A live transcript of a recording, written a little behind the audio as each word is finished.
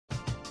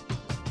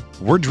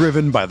We're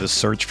driven by the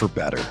search for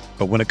better.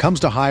 But when it comes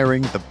to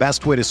hiring, the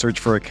best way to search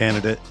for a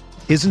candidate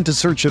isn't to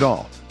search at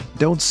all.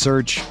 Don't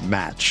search,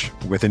 match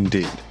with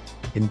Indeed.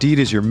 Indeed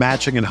is your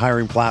matching and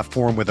hiring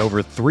platform with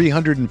over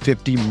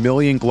 350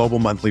 million global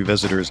monthly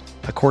visitors,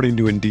 according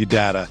to Indeed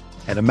data,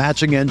 and a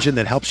matching engine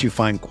that helps you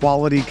find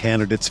quality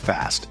candidates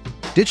fast.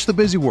 Ditch the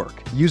busy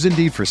work. Use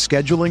Indeed for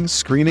scheduling,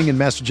 screening, and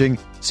messaging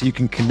so you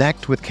can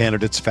connect with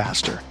candidates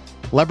faster.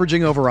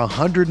 Leveraging over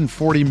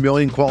 140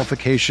 million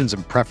qualifications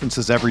and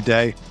preferences every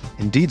day,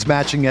 Indeed's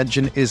matching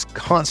engine is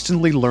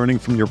constantly learning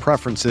from your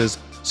preferences,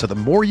 so the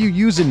more you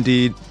use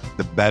Indeed,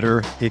 the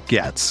better it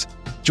gets.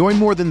 Join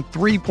more than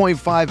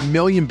 3.5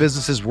 million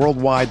businesses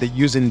worldwide that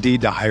use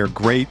Indeed to hire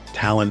great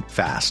talent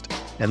fast.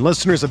 And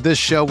listeners of this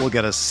show will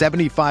get a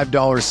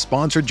 $75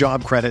 sponsored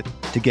job credit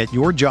to get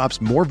your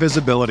jobs more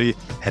visibility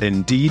at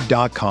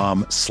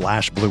Indeed.com/Blue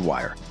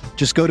Wire.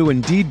 Just go to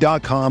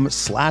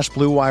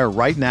Indeed.com/Blue Wire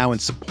right now and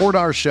support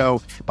our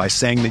show by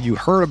saying that you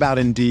heard about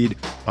Indeed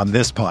on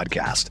this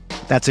podcast.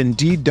 That's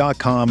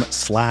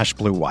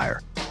Indeed.com/Blue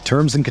Wire.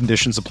 Terms and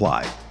conditions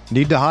apply.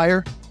 Need to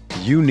hire?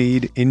 You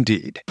need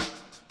Indeed.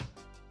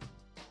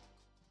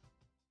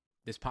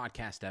 This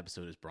podcast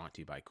episode is brought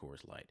to you by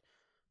Coors Light.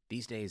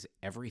 These days,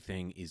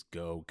 everything is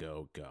go,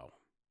 go, go.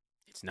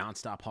 It's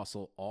nonstop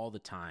hustle all the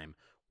time.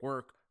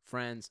 Work,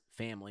 friends,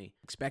 family,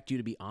 expect you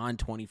to be on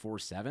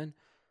 24/7.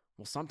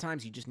 Well,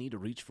 sometimes you just need to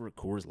reach for a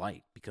Coors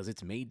Light because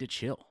it's made to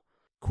chill.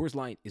 Coors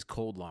Light is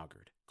cold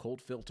lagered,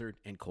 cold filtered,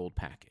 and cold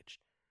packaged.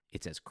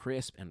 It's as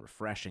crisp and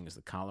refreshing as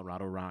the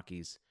Colorado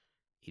Rockies.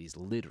 It is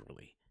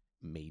literally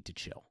made to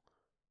chill.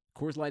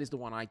 Coors Light is the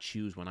one I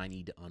choose when I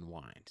need to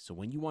unwind. So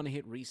when you want to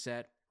hit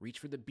reset, reach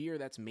for the beer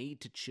that's made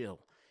to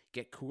chill.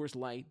 Get Coors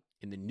Light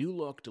in the new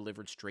look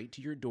delivered straight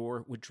to your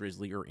door with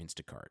Drizzly or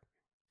Instacart.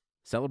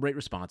 Celebrate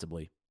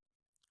responsibly.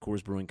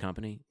 Coors Brewing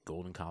Company,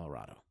 Golden,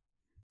 Colorado.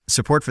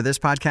 Support for this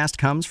podcast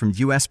comes from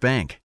U.S.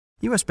 Bank.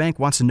 U.S. Bank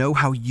wants to know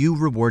how you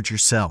reward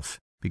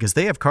yourself because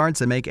they have cards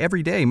that make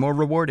every day more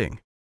rewarding.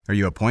 Are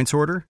you a points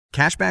hoarder,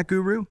 cashback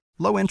guru,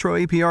 low intro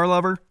APR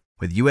lover?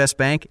 With U.S.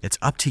 Bank, it's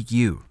up to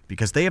you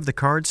because they have the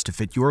cards to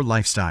fit your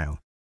lifestyle.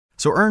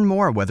 So earn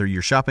more whether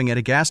you're shopping at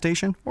a gas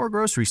station or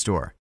grocery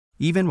store,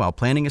 even while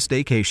planning a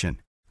staycation.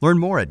 Learn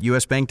more at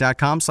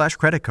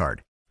usbank.com/creditcard.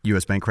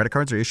 U.S. Bank credit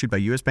cards are issued by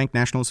U.S. Bank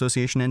National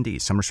Association ND.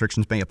 Some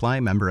restrictions may apply.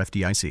 Member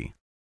FDIC.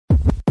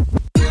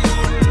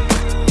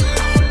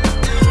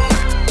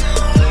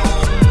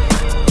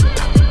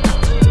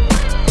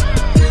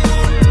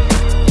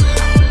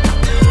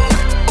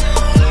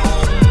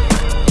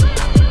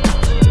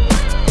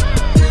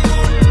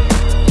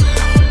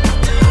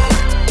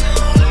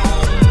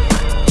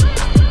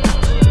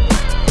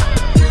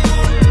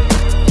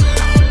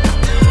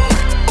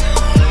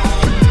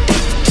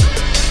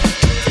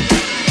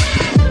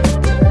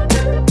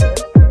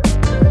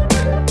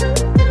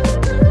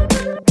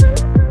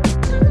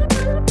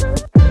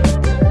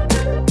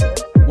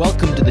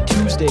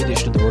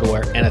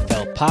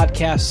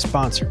 Podcast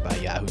sponsored by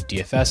Yahoo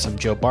DFS. I'm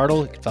Joe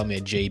Bartle. You can follow me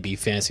at JB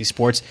Fantasy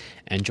Sports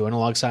and join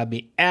alongside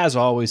me, as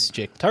always,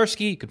 Jake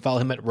Tarsky. You can follow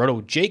him at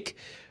Roto Jake.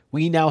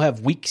 We now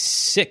have week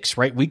 6,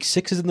 right? Week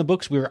 6 is in the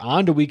books. We are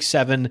on to week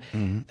 7.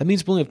 Mm-hmm. That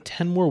means we only have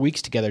 10 more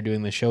weeks together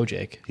doing this show,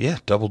 Jake. Yeah,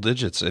 double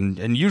digits.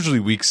 And usually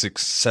week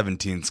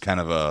 17 is kind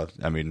of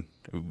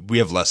we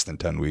have less than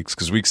 10 weeks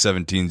because week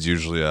 17 is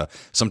usually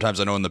sometimes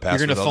I know in the past.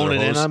 You're going to phone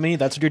it in on me?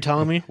 That's what you're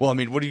telling me? Well, I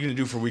mean, what are you going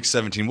to do for week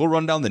 17? We'll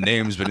run down the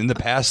names, but in the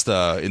past,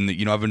 I've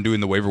been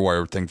doing the waiver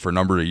wire thing for a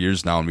number of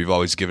years now, and we've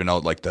always given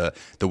out like the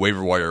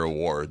waiver wire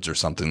awards or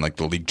something, like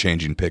the league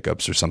changing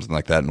pickups or something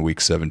like that in week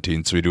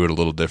 17. So we do it a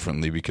little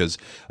differently because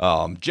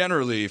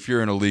generally, if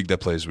you're in a league that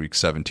plays week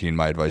 17,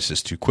 my advice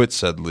is to quit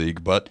said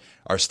league, but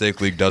our stake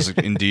league does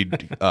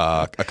indeed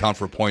account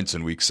for points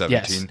in week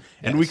 17.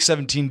 And week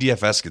 17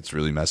 DFS gets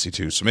really messy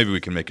too. So maybe we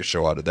can make a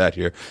show out of that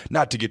here.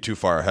 Not to get too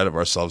far ahead of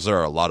ourselves.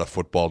 There's a lot of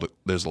football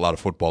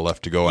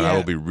left to go, and I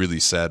will be really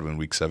sad when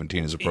week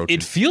 17 is approaching.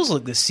 It feels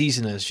like the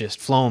season has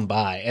just flown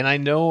by. And I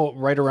know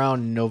right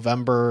around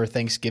November,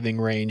 Thanksgiving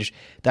range,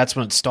 that's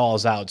when it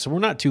stalls out. So we're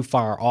not too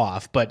far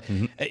off, but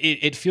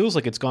it feels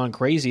like it's gone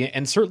crazy.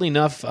 And certainly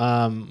enough,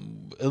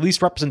 at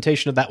least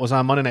representation of that was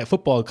on Monday Night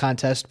Football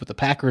contest with the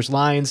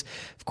Packers-Lions.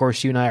 Of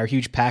course, you and I are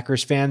huge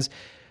Packers fans.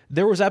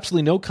 There was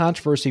absolutely no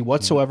controversy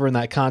whatsoever in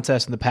that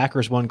contest, and the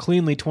Packers won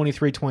cleanly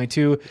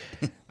 23-22.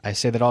 I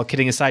say that all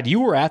kidding aside.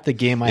 You were at the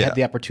game. I had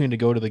the opportunity to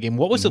go to the game.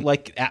 What was it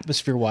like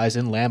atmosphere-wise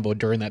in Lambeau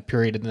during that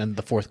period and then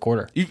the fourth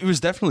quarter? It was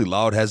definitely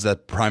loud. It has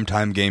that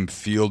primetime game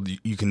feel.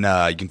 You can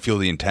feel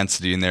the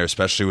intensity in there,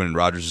 especially when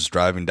Rodgers is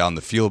driving down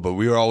the field. But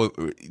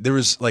there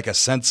was like a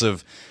sense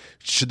of,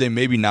 should they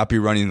maybe not be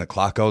running the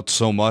clock out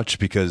so much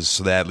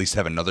so they at least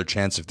have another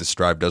chance if this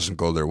drive doesn't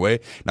go their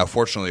way? Now,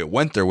 fortunately, it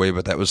went their way,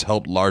 but that was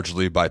helped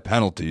largely by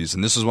penalties.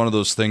 And this is one of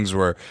those things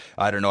where,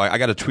 I don't know, I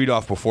got a tweet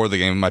off before the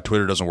game. My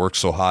Twitter doesn't work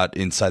so hot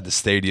inside the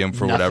stadium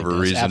for whatever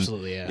reason.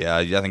 Absolutely, yeah.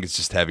 I think it's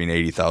just having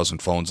 80,000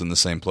 phones in the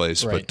same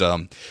place. Right.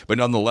 But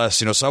nonetheless,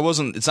 so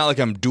it's not like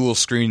I'm dual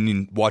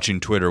screening watching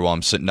Twitter while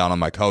I'm sitting down on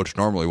my couch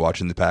normally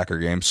watching the Packer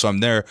game. So I'm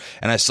there,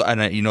 and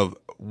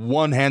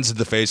one, hands to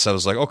the face, I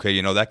was like, okay,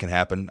 that can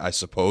happen, I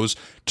suppose.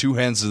 Two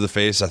hands to the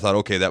face, I thought,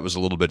 okay, that was a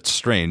little bit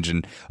strange.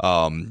 And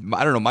I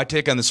don't know, my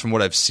take on this from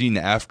what I've seen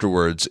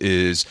afterwards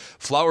is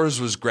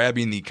Flowers was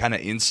grabbing the kind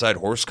of inside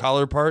horse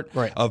collar part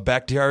of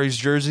Bakhtiari's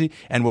jersey,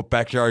 and what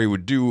Bakhtiari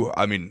would do,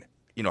 I mean,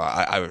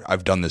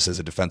 I've done this as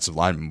a defensive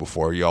lineman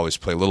before. You always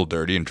play a little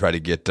dirty and try to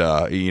get,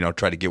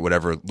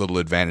 whatever little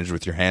advantage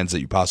with your hands that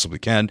you possibly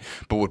can.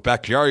 But what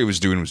Bakhtiari was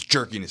doing was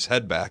jerking his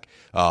head back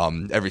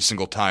every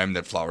single time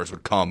that Flowers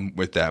would come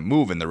with that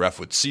move, and the ref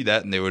would see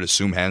that and they would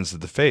assume hands to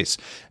the face.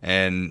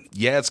 And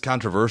yeah, it's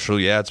controversial.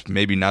 Yeah, it's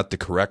maybe not the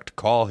correct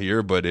call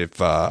here, but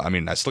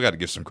I still got to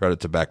give some credit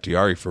to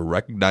Bakhtiari for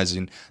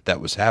recognizing that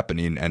was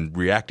happening and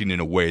reacting in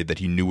a way that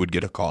he knew would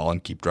get a call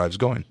and keep drives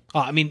going.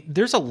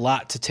 There's a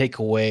lot to take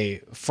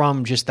away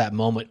from just that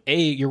moment.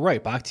 You're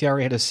right.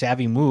 Bakhtiari had a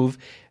savvy move,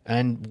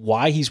 and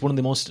why he's one of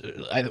the most,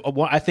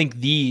 I think,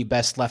 the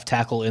best left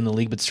tackle in the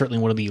league, but certainly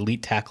one of the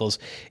elite tackles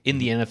in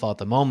the NFL at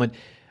the moment.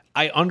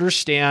 I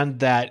understand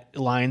that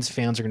Lions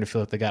fans are going to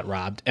feel like they got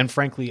robbed, and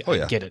frankly,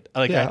 I get it.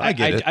 I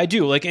get it. I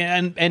do.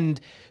 And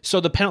so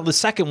the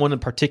second one in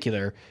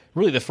particular,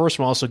 really the first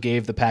one also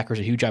gave the Packers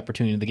a huge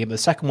opportunity in the game. The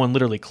second one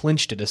literally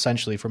clinched it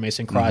essentially for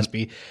Mason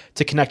Crosby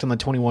to connect on the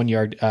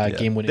 21-yard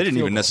game-winning. They didn't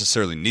even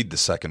necessarily need the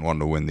second one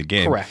to win the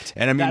game. Correct.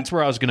 And that's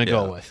where I was going to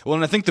go with. Well,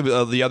 and I think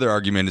the other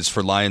argument is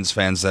for Lions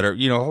fans that are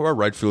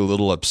rightfully a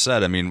little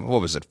upset. I mean,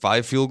 what was it?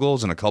 5 field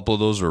goals, and a couple of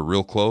those were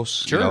real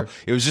close. Sure.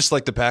 It was just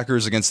like the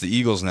Packers against the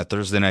Eagles in that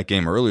Thursday night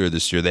game earlier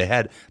this year. They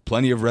had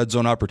plenty of red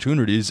zone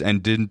opportunities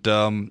and didn't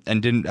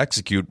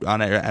execute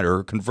on it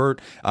or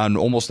convert on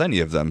almost any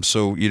of them.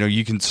 So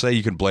you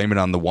can blame it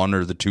on the 1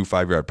 or the 2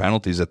 5-yard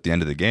penalties at the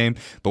end of the game,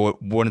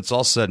 but when it's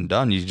all said and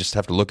done, you just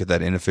have to look at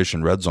that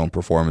inefficient red zone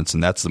performance,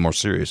 and that's the more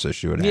serious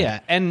issue.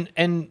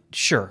 And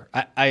sure,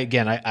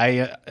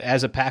 I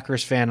as a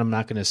Packers fan, I'm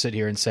not going to sit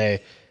here and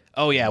say,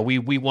 oh yeah,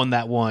 we won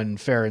that one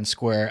fair and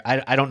square.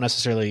 I don't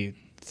necessarily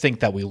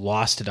think that we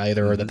lost it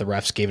either, or that the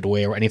refs gave it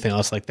away or anything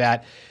else like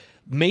that.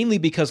 Mainly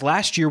because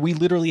last year we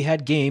literally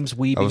had games,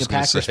 being a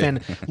Packers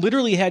fan,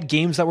 literally had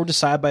games that were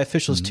decided by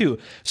officials too.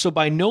 So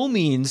by no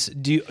means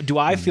do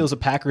I feel as a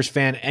Packers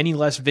fan any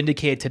less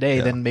vindicated today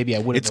than maybe I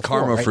would have before.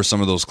 It's karma for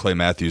some of those Clay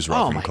Matthews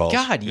roughing calls. Oh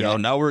my God, yeah.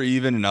 Now we're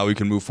even, and now we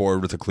can move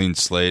forward with a clean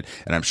slate,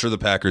 and I'm sure the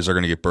Packers are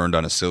going to get burned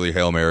on a silly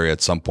Hail Mary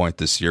at some point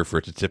this year for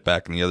it to tip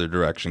back in the other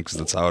direction, because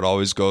that's how it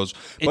always goes.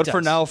 But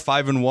for now,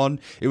 5-1,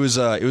 it was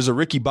a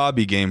Ricky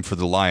Bobby game for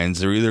the Lions.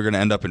 They were either going to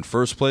end up in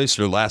first place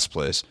or last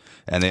place,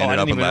 and they ended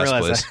up in last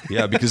place.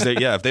 Yeah, because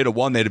if they'd have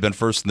won, they'd have been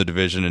first in the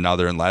division, and now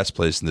they're in last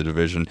place in the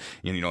division.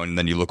 And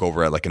then you look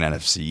over at like an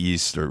NFC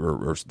East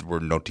or where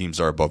no teams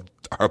are above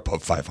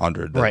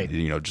 500. Right.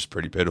 Just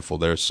pretty pitiful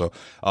there. So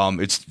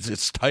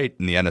it's tight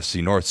in the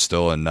NFC North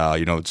still, and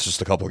it's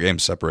just a couple of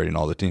games separating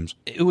all the teams.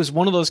 It was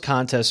one of those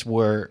contests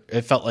where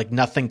it felt like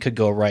nothing could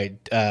go right.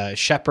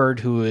 Shepard,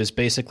 who is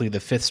basically the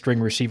 5th string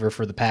receiver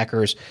for the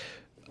Packers,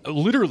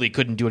 literally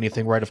couldn't do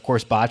anything right. Of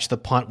course, botched the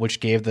punt,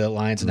 which gave the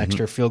Lions an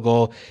extra field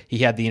goal. He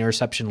had the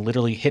interception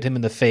literally hit him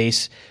in the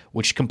face,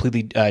 which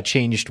completely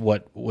changed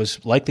what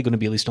was likely going to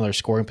be at least another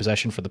scoring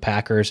possession for the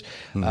Packers.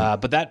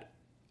 But that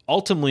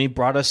ultimately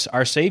brought us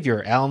our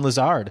savior, Allen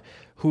Lazard,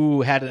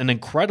 who had an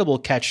incredible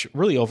catch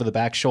really over the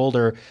back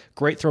shoulder.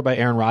 Great throw by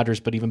Aaron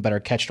Rodgers, but even better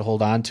catch to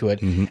hold on to it.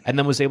 And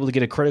then was able to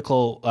get a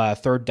critical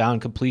third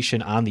down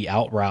completion on the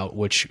out route,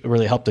 which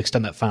really helped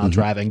extend that final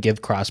drive and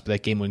give Crosby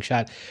that game-winning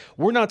shot.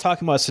 We're not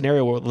talking about a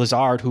scenario where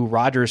Lazard, who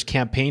Rodgers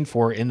campaigned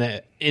for in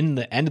the end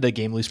of the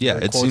game, at least for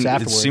the quotes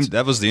afterwards. It seemed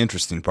that was the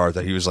interesting part,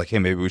 that he was like, hey,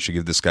 maybe we should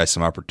give this guy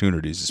some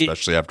opportunities,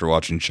 especially after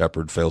watching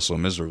Shepard fail so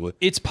miserably.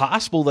 It's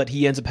possible that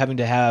he ends up having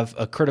to have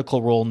a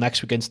critical role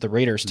next week against the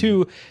Raiders,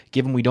 too,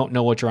 given we don't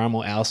know what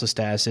Geronimo Allison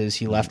status is.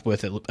 He left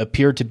with it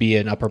appeared to be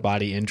an upper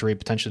body injury,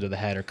 potentially to the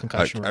head or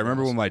concussion. I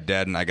remember when my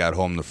dad and I got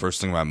home, the first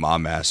thing my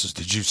mom asked was,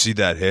 did you see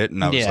that hit?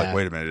 And I was like,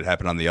 wait a minute, it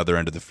happened on the other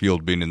end of the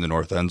field, being in the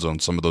north end zone.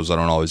 Some of those I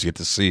don't always get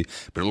to see,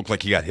 but it looked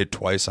like he got hit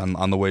twice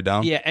on the way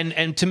down. Yeah,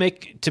 and to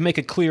make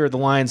it clear, the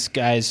Lions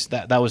guys,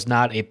 that was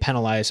not a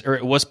penalized, or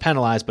it was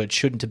penalized, but it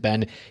shouldn't have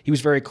been. He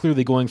was very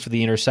clearly going for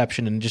the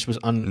interception, and just was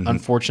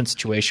unfortunate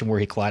situation where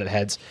he collided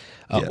heads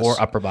or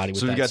upper body with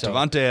that. So we've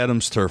got Devontae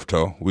Adams turf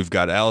toe. We've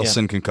got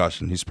Allison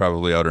concussion. He's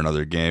probably out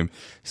another game.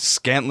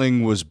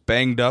 Scantling was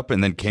banged up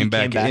and then came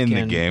back in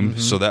the game.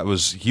 So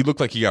he looked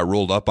like he got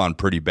rolled up on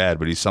pretty bad,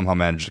 but he somehow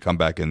managed to come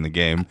back in the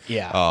game.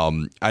 Yeah.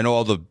 I know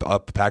all the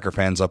Packer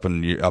fans up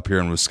here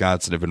in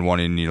Wisconsin have been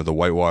wanting the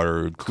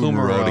Whitewater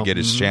Kumaro to get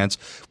his chance.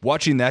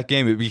 Watching that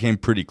game, it became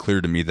pretty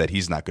clear to me that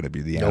he's not going to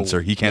be the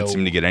answer. He can't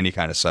seem to get any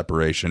kind of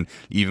separation,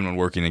 even when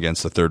working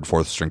against the 3rd,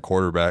 4th string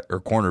quarterback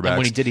or cornerbacks. And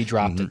when he did, he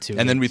dropped it too.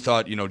 And then we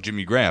thought,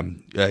 Jimmy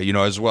Graham,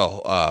 as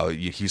well.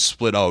 He's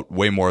split out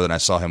way more than I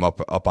saw him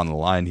up on the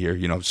line here.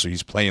 So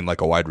he's playing like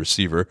a wide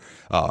receiver.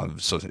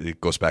 So it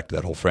goes back to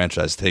that whole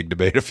franchise tag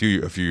debate a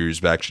few years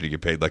back. Should he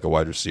get paid like a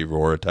wide receiver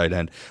or a tight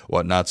end,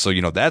 whatnot? So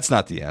that's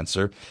not the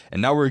answer.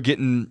 And now we're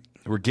getting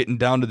we're getting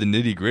down to the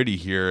nitty gritty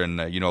here, and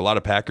a lot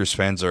of Packers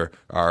fans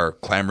are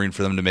clamoring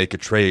for them to make a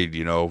trade.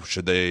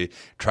 Should they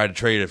try to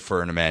trade it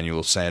for an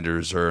Emmanuel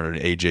Sanders or an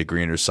AJ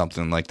Green or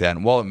something like that?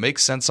 And while it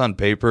makes sense on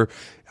paper,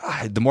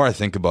 the more I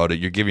think about it,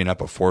 you're giving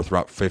up a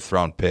fifth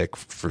round pick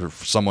for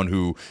someone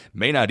who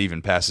may not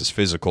even pass his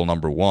physical,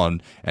 number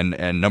one,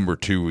 and number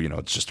two,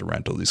 it's just a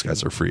rental. These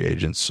guys are free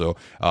agents, so.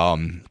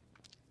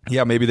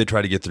 Yeah, maybe they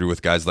try to get through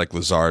with guys like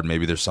Lazard.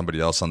 Maybe there's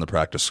somebody else on the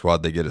practice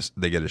squad. They get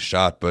a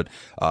shot, but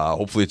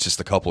hopefully it's just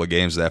a couple of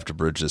games they have to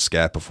bridge this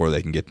gap before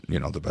they can get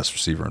the best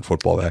receiver in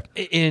football back.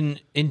 In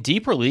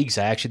deeper leagues,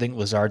 I actually think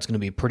Lazard's going to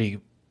be a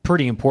pretty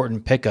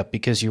important pickup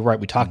because you're right.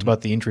 We talked about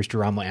the injuries to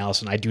Ramon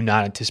Allison. I do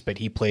not anticipate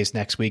he plays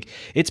next week.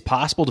 It's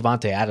possible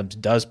Devontae Adams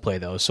does play,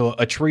 though. So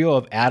a trio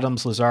of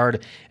Adams,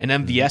 Lazard, and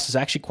MVS is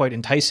actually quite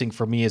enticing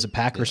for me as a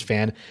Packers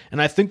fan, and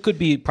I think could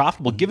be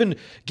profitable given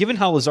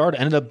how Lazard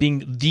ended up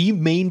being the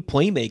main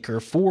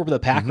playmaker for the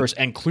Packers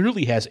and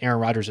clearly has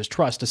Aaron Rodgers'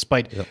 trust,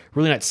 despite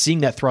really not seeing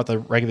that throughout the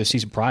regular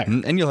season prior.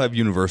 And you'll have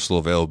universal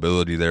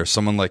availability there.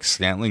 Someone like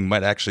Scantling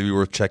might actually be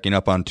worth checking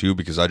up on, too,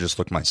 because I just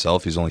looked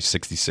myself. He's only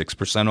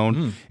 66%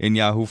 owned in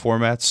Yahoo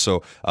formats.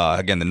 So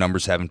again, the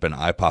numbers haven't been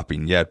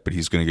eye-popping yet, but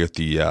he's going to get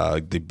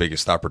the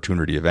biggest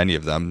opportunity of any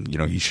of them.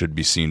 He should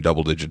be seeing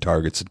double-digit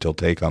targets until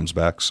Tay comes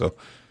back. So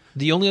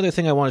the only other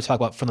thing I want to talk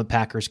about from the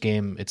Packers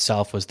game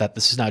itself was that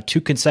this is now 2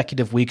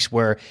 consecutive weeks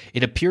where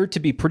it appeared to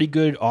be pretty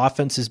good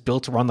offenses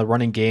built around the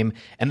running game,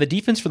 and the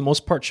defense for the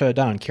most part shut it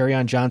down.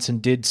 Kerryon Johnson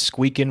did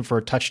squeak in for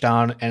a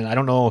touchdown, and I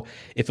don't know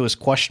if it was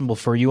questionable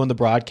for you on the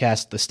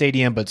broadcast at the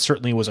stadium, but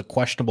certainly was a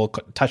questionable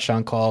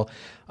touchdown call,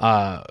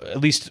 at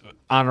least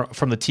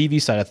from the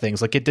TV side of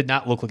things. Like, it did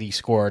not look like he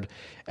scored,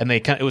 and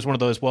it was one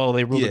of those,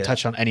 they ruled a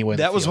touchdown anyway.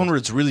 That was one where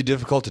it's really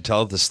difficult to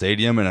tell at the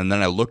stadium, and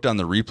then I looked on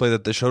the replay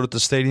that they showed at the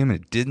stadium,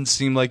 and it didn't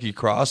seem like he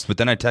crossed, but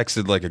then I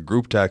texted like a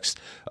group text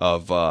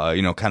of,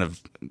 kind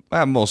of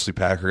mostly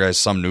Packer guys,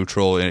 some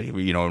neutral, in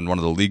one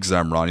of the leagues that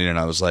I'm running, and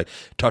I was like,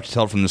 tough to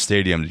tell from the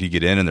stadium, did he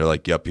get in? And they're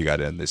like, yep, he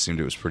got in. They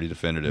seemed it was pretty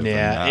definitive.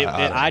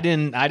 Yeah, I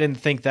didn't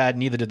think that,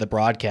 neither did the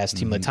broadcast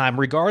team at the time.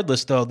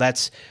 Regardless, though,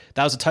 that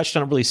was a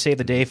touchdown that really saved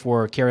the day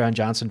for Kerryon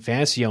Johnson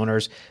fantasy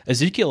owners.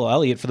 Ezekiel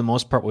Elliott, for the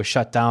most part, was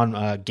shut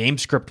down game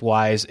script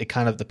wise.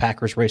 The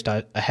Packers raced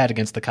ahead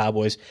against the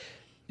Cowboys.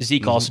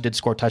 Zeke also did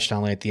score a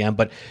touchdown late at the end,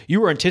 but you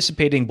were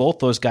anticipating both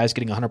those guys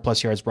getting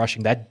 100-plus yards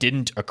rushing. That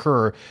didn't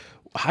occur.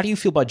 How do you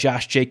feel about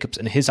Josh Jacobs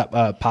and his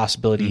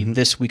possibility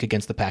this week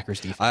against the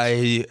Packers defense?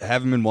 I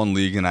have him in one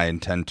league, and I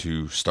intend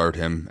to start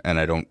him. And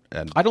I don't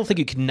think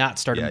you cannot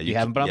start him if you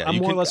have him. But I'm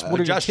more or less what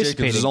are you Josh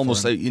anticipating? Jacobs is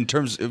almost in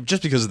terms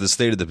just because of the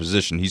state of the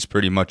position. He's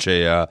pretty much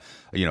an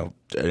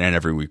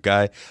every week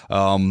guy.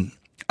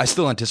 I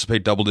still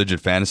anticipate double-digit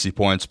fantasy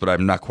points, but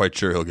I'm not quite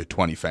sure he'll get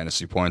 20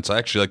 fantasy points. I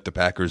actually like the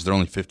Packers. They're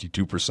only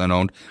 52%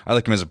 owned. I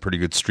like him as a pretty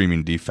good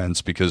streaming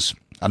defense because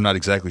I'm not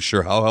exactly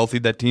sure how healthy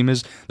that team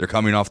is. They're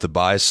coming off the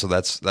bye, so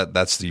that's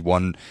the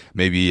one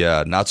maybe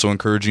not so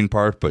encouraging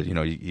part. But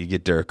you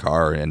get Derek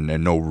Carr and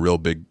no real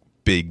big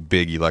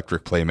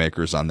electric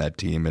playmakers on that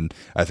team, and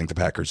I think the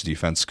Packers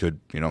defense could,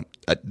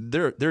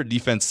 they're a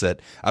defense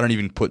that I don't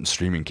even put in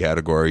streaming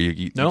category.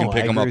 You can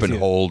pick them up and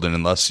hold, and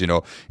unless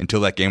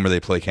until that game where they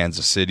play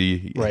Kansas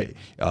City, right?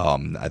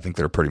 I think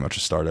they're pretty much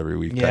a start every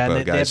week. Yeah,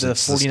 and they have the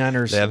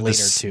 49ers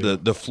later too.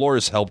 The floor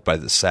is helped by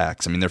the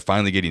sacks. I mean, they're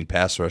finally getting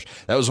pass rush.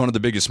 That was one of the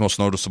biggest, most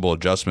noticeable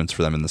adjustments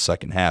for them in the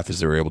second half, is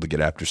they were able to get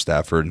after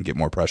Stafford and get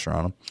more pressure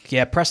on him.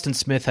 Yeah, Preston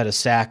Smith had a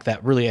sack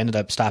that really ended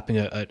up stopping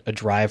a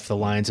drive for the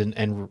Lions and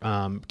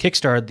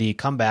kickstarted the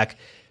comeback.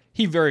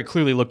 He very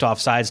clearly looked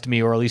off sides to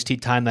me, or at least he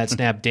timed that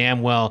snap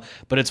damn well.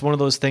 But it's one of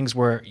those things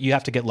where you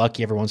have to get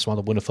lucky every once in a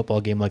while to win a football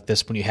game like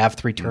this when you have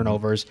 3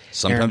 turnovers.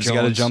 Sometimes you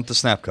got to jump the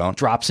snap count.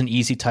 Drops an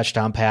easy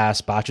touchdown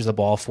pass, botches the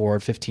ball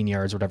forward 15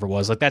 yards, whatever it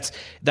was.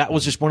 That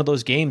was just one of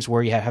those games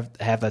where you have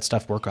that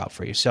stuff work out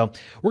for you. So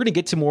we're going to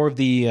get to more of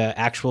the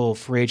actual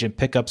free agent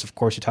pickups. Of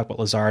course, you talk about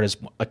Lazard as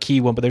a key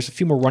one, but there's a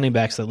few more running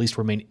backs that at least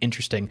remain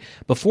interesting.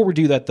 Before we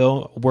do that,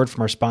 though, a word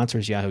from our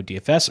sponsors, Yahoo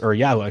DFS, or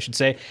Yahoo, I should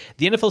say.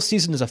 The NFL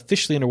season is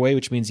officially underway,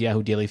 which means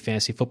Yahoo Daily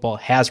Fantasy Football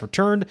has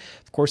returned.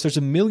 Of course, there's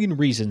a million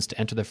reasons to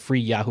enter the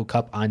free Yahoo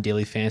Cup on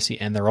Daily Fantasy,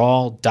 and they're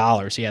all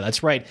dollars. Yeah,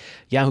 that's right.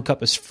 Yahoo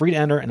Cup is free to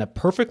enter, and a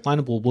perfect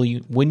lineup will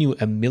win you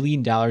 $1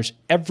 million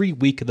every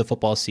week of the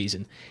football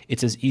season.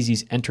 It's as easy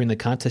as entering the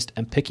contest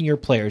and picking your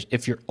players.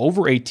 If you're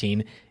over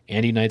 18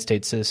 and a United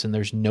States citizen,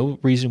 there's no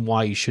reason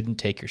why you shouldn't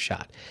take your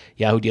shot.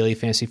 Yahoo Daily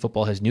Fantasy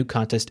Football has new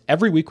contests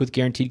every week with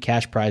guaranteed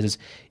cash prizes.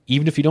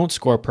 Even if you don't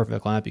score a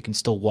perfect lineup, you can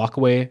still walk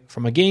away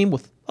from a game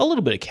with a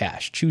little bit of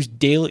cash. Choose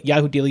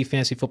Yahoo Daily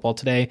Fantasy Football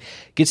today.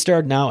 Get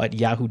started now at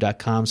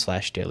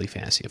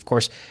yahoo.com/dailyfantasy. Of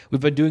course,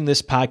 we've been doing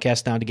this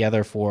podcast now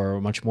together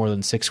for much more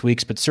than 6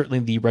 weeks, but certainly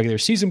the regular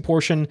season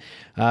portion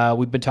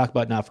we've been talking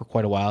about now for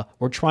quite a while.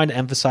 We're trying to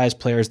emphasize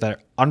players that are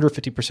under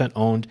 50%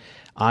 owned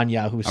on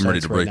Yahoo. I'm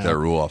ready to break that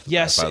rule off.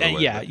 Yes, by the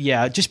way.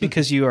 Yeah. Just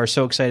because you are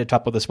so excited to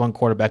talk about this one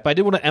quarterback, but I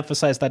did want to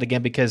emphasize that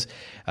again because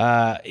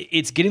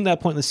it's getting to that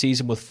point in the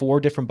season with 4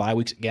 different bye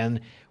weeks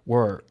again,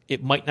 where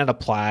it might not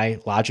apply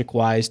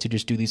logic-wise to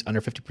just do these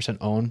under 50%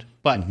 owned.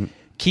 But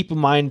keep in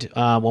mind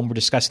when we're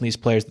discussing these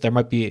players that there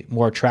might be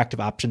more attractive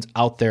options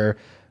out there,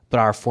 but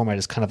our format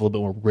is kind of a little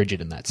bit more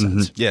rigid in that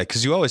sense. Yeah,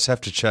 because you always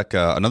have to check.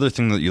 Another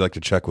thing that you like to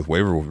check with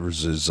waiver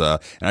waivers is, and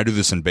I do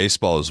this in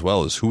baseball as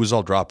well, is who was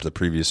all dropped the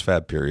previous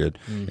fab period.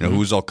 Who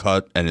was all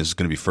cut and is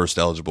going to be first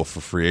eligible for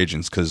free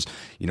agents. Because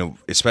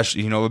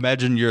especially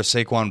imagine you're a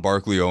Saquon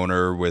Barkley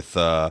owner with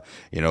in a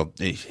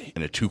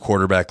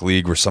 2-quarterback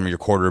league where some of your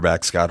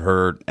quarterbacks got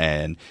hurt,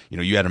 and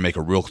you had to make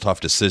a real tough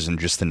decision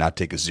just to not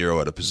take a 0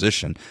 at a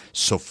position.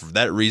 So for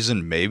that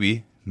reason,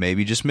 maybe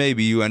just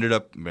maybe you ended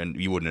up, and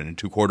you wouldn't in a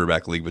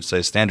 2-quarterback league, but say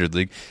a standard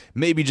league,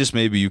 maybe just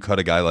maybe you cut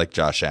a guy like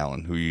Josh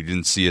Allen, who you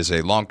didn't see as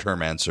a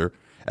long-term answer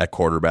at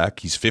quarterback.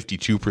 He's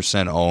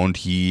 52% owned.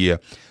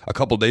 A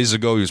couple days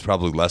ago, he was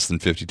probably less than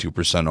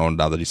 52% owned.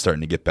 Now that he's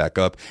starting to get back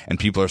up, and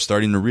people are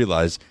starting to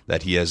realize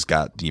that he has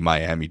got the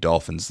Miami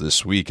Dolphins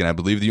this week. And I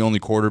believe the only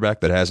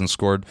quarterback that hasn't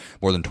scored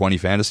more than 20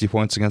 fantasy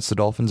points against the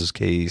Dolphins is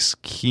Case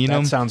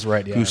Keenum. That sounds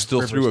right, yeah. Who still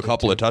Rivers threw a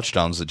couple too. of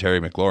touchdowns to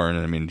Terry McLaurin.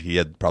 And I mean, he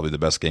had probably the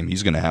best game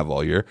he's going to have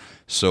all year.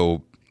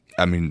 So,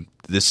 I mean,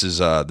 this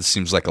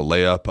seems like a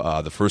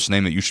layup. The first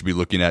name that you should be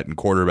looking at in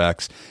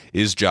quarterbacks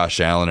is Josh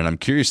Allen, and I'm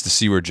curious to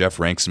see where Jeff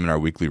ranks him in our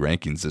weekly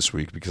rankings this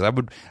week, because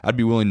I'd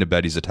be willing to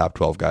bet he's a top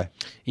 12 guy.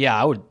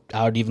 Yeah, I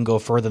would even go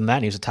further than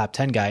that. He was a top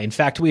 10 guy. In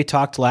fact, we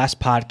talked last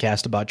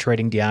podcast about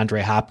trading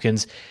DeAndre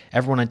Hopkins.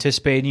 Everyone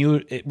anticipated,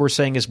 you were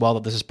saying as well,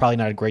 that this is probably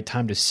not a great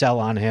time to sell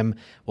on him.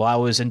 Well, I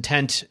was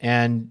intent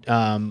and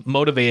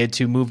motivated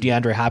to move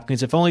DeAndre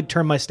Hopkins, if only to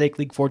turn my stake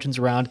league fortunes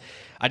around.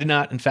 I did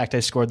not. In fact, I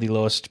scored the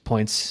lowest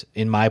points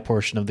in my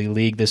portion of the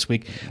league this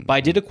week. But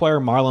I did acquire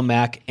Marlon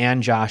Mack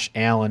and Josh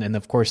Allen. And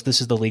of course, this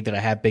is the league that I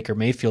have Baker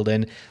Mayfield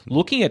in.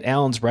 Looking at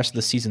Allen's rest of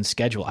the season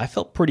schedule, I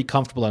felt pretty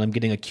comfortable that I'm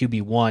getting a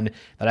QB1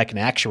 that I can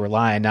actually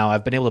rely on. Now,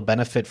 I've been able to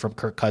benefit from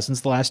Kirk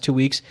Cousins the last 2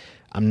 weeks.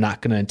 I'm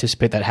not going to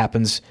anticipate that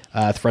happens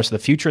for the rest of the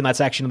future, and that's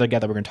actually another guy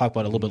that we're going to talk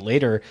about a little bit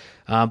later.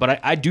 But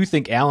I do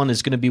think Allen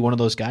is going to be one of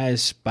those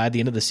guys by the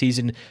end of the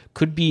season,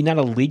 could be not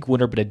a league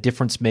winner, but a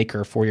difference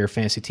maker for your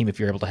fantasy team if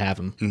you're able to have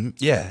him. Mm-hmm.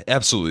 Yeah,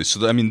 absolutely.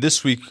 So, I mean,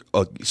 this week,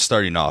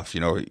 starting off,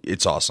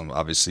 it's awesome.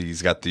 Obviously,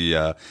 he's got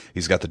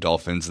the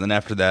Dolphins, and then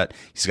after that,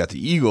 he's got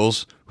the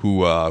Eagles,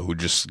 who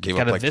just gave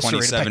up like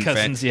 27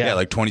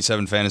 like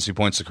 27 fantasy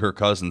points to Kirk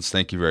Cousins.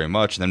 Thank you very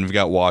much. And then we've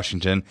got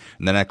Washington,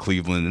 and then at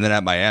Cleveland, and then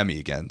at Miami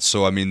again.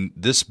 So I mean,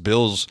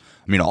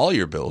 all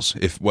your Bills,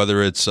 if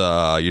whether it's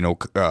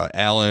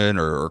Allen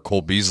or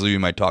Cole Beasley, we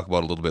might talk about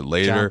a little bit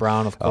later. John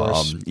Brown, of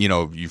course.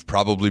 You've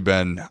probably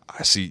been.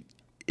 I see.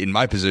 In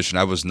my position,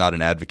 I was not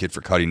an advocate for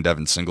cutting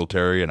Devin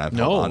Singletary, and I've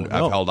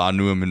held on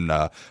to him in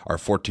our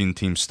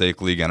 14-team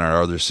stake league and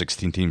our other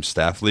 16-team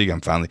staff league.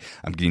 I'm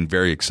getting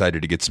very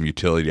excited to get some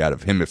utility out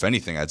of him. If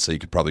anything, I'd say you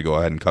could probably go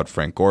ahead and cut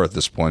Frank Gore at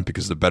this point,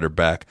 because the better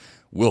back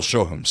will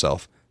show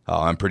himself.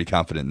 I'm pretty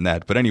confident in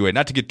that. But anyway,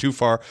 not to get too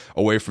far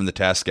away from the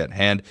task at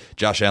hand,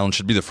 Josh Allen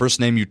should be the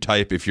first name you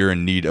type if you're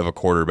in need of a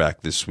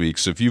quarterback this week.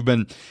 So if you've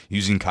been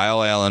using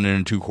Kyle Allen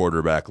in a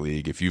 2-quarterback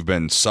league, if you've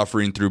been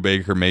suffering through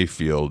Baker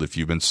Mayfield, if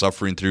you've been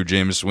suffering through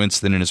Jameis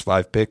Winston in his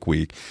 5-pick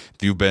week,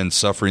 if you've been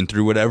suffering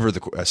through whatever,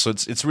 so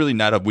it's really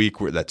not a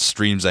week where that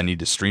streams I need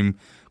to stream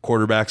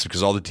quarterbacks,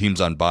 because all the teams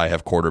on bye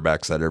have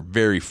quarterbacks that are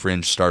very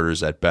fringe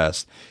starters at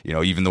best.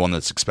 Even the one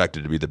that's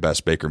expected to be the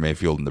best, Baker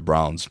Mayfield and the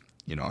Browns,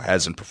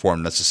 hasn't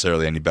performed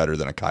necessarily any better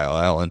than a Kyle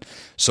Allen.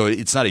 So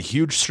it's not a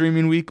huge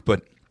streaming week,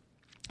 but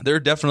there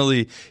are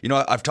definitely,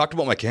 I've talked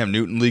about my Cam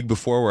Newton league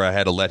before where I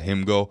had to let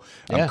him go.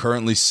 Yeah. I'm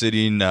currently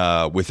sitting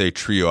with a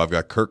trio. I've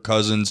got Kirk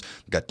Cousins,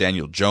 I've got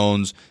Daniel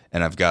Jones,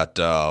 and I've got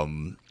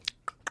Sam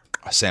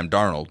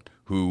Darnold,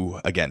 who,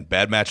 again,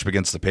 bad matchup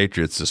against the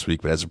Patriots this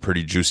week, but has a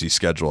pretty juicy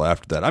schedule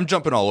after that. I'm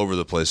jumping all over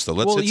the place, though.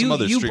 Let's hit some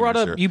other streamers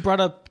here. You brought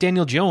up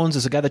Daniel Jones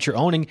as a guy that you're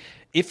owning.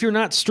 If you're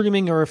not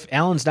streaming or if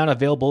Allen's not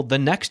available, the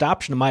next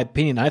option, in my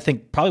opinion, I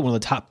think probably one of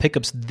the top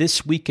pickups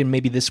this week and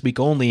maybe this week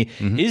only,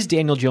 is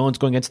Daniel Jones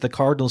going against the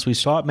Cardinals. We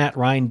saw what Matt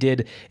Ryan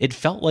did. It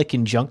felt like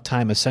in junk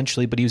time,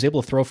 essentially, but he was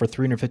able to throw for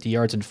 350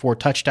 yards and 4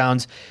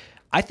 touchdowns.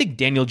 I think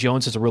Daniel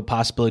Jones has a real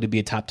possibility to be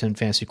a top 10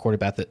 fantasy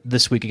quarterback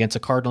this week against a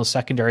Cardinals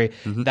secondary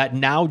that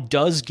now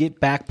does get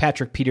back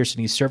Patrick Peterson.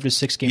 He served his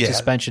 6-game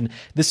suspension.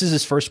 This is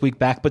his first week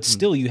back, but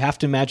still, you have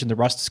to imagine the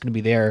rust is going to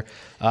be there.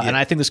 And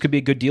I think this could be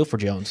a good deal for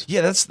Jones.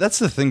 Yeah, that's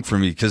the thing for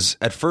me, because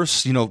at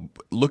first,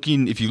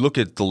 if you look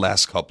at the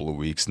last couple of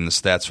weeks and the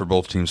stats for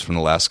both teams from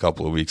the last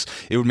couple of weeks,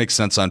 it would make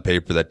sense on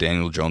paper that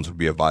Daniel Jones would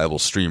be a viable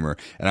streamer.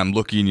 And I'm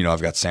looking,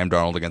 I've got Sam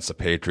Darnold against the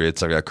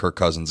Patriots. I've got Kirk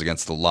Cousins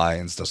against the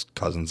Lions. Does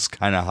Cousins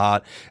kind of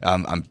hot?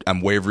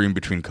 I'm wavering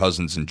between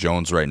Cousins and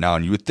Jones right now,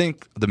 and you would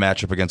think the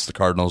matchup against the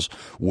Cardinals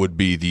would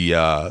be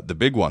the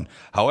big one.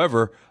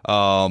 However,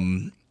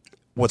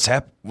 what's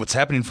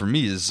happening for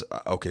me is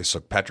so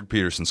Patrick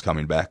Peterson's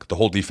coming back. The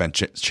whole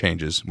defense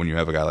changes when you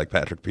have a guy like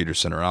Patrick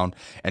Peterson around,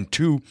 and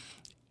 2,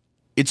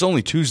 it's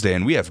only Tuesday,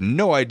 and we have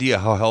no idea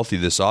how healthy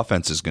this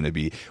offense is going to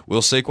be.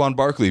 Will Saquon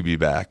Barkley be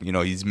back?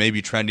 He's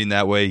maybe trending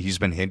that way. He's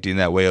been hinting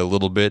that way a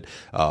little bit.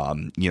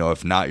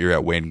 If not, you're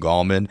at Wayne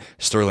Gallman.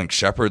 Sterling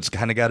Shepard's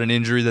kind of got an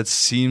injury that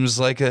seems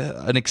like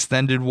an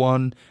extended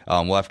one.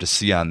 We'll have to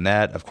see on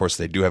that. Of course,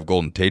 they do have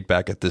Golden Tate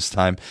back at this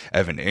time.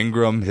 Evan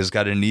Ingram has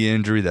got a knee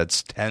injury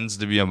that tends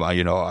to be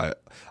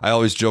I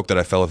always joke that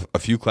I fell a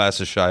few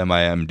classes shy of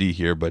my MD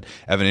here, but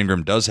Evan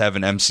Ingram does have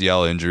an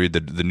MCL injury.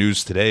 The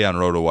news today on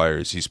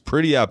RotoWire is he's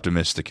pretty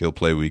optimistic he'll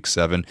play Week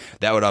 7.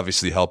 That would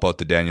obviously help out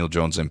the Daniel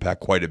Jones impact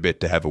quite a bit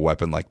to have a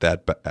weapon like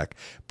that back.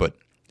 But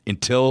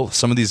until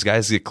some of these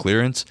guys get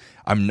clearance,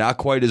 I'm not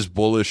quite as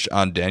bullish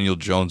on Daniel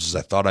Jones as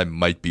I thought I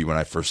might be when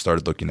I first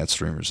started looking at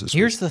streamers this week.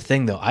 Here's the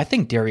thing, though. I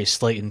think Darius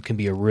Slayton can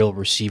be a real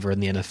receiver in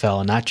the NFL,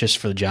 and not just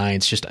for the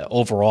Giants, just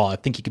overall. I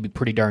think he could be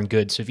pretty darn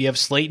good. So if you have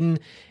Slayton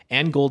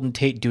and Golden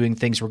Tate doing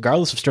things,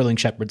 regardless of Sterling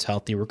Shepard's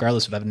healthy,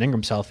 regardless of Evan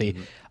Ingram's healthy,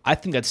 I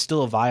think that's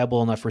still a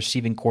viable enough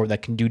receiving core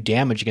that can do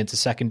damage against a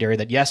secondary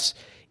that, yes,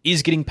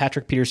 is getting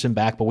Patrick Peterson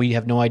back, but we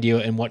have no idea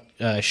in what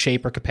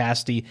shape or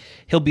capacity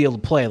he'll be able to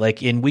play.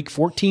 Like in Week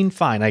 14,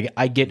 fine.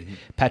 I get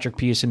Patrick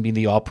Peterson being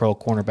the all-pro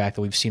cornerback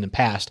that we've seen in the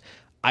past.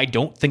 I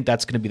don't think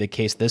that's going to be the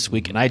case this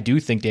week, and I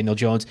do think Daniel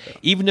Jones,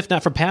 even if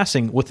not for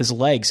passing, with his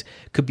legs,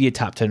 could be a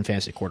top 10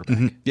 fantasy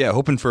quarterback. Yeah,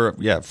 hoping for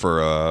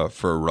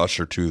a rush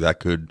or two that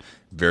could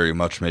very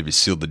much maybe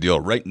seal the deal.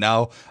 Right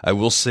now, I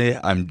will say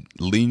I'm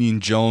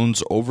leaning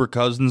Jones over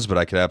Cousins, but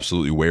I could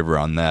absolutely waver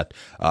on that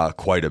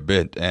quite a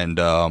bit. And,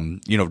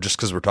 just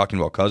because we're talking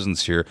about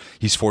Cousins here,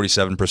 he's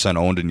 47%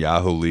 owned in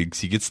Yahoo leagues.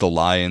 He gets the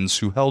Lions,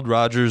 who held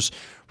Rodgers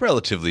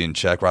relatively in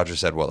check.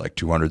 Rodgers had,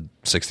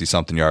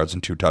 260-something yards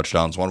and 2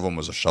 touchdowns. One of them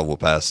was a shovel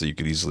pass that you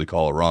could easily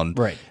call a run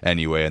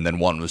anyway. And then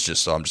one was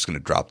just, I'm just going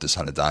to drop this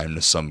on a dime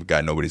to some guy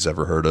nobody's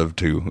ever heard of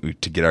to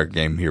get our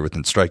game here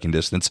within striking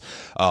distance.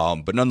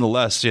 But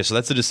nonetheless, so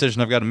that's a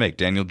decision I've got to make.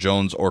 Daniel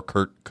Jones or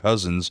Kirk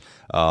Cousins.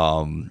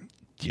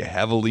 Do you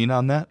have a lean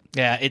on that?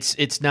 Yeah,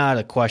 it's not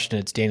a question.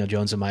 It's Daniel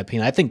Jones, in my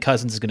opinion. I think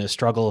Cousins is going to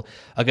struggle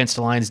against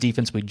the Lions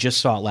defense. We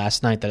just saw it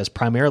last night. That is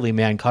primarily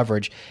man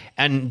coverage.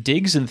 And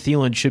Diggs and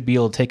Thielen should be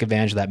able to take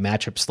advantage of that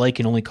matchup. Slay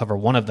can only cover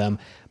one of them.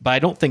 But I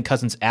don't think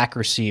Cousins'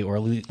 accuracy, or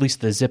at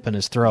least the zip in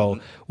his throw,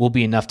 will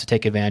be enough to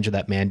take advantage of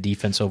that man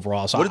defense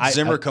overall. So what did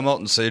Zimmer come out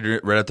and say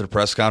right at the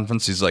press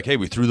conference? He's like, hey,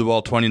 we threw the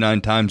ball 29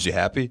 times. You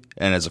happy?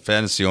 And as a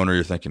fantasy owner,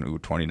 you're thinking, ooh,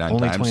 29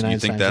 only times? 29 you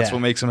think times, that's what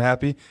makes him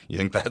happy? You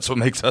think that's what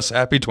makes us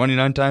happy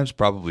 29 times?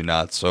 Probably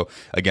not. So,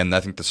 again,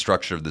 I think the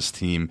structure of this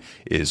team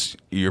is,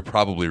 you're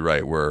probably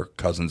right, where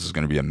Cousins is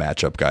going to be a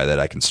matchup guy that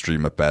I can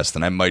stream at best,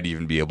 and I might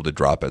even be able to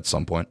drop at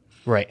some point.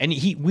 Right, and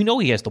we know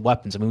he has the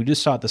weapons. I mean, we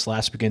just saw it this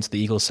last week against the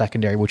Eagles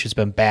secondary, which has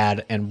been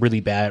bad and really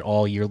bad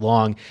all year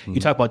long. You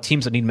talk about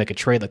teams that need to make a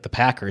trade, like the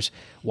Packers.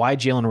 Why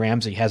Jalen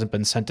Ramsey hasn't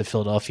been sent to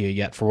Philadelphia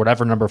yet for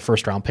whatever number of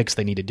first-round picks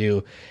they need to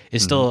do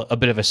is still a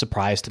bit of a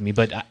surprise to me.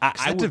 But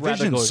I would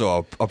division's rather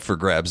so up for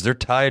grabs. They're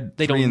tied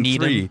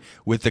 3-3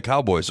 with the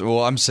Cowboys. Well,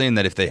 I'm saying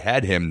that if they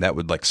had him, that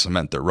would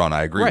cement their run.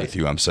 I agree with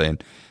you. I'm saying.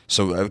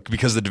 So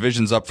because the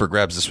division's up for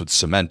grabs, this would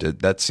cement it.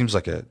 That seems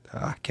like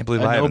I can't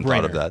believe I haven't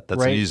thought of that.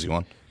 That's an easy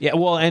one. Yeah,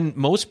 well, and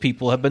most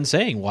people have been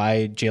saying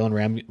why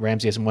Jalen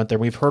Ramsey hasn't went there.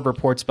 We've heard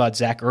reports about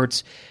Zach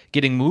Ertz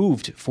getting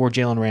moved for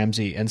Jalen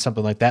Ramsey and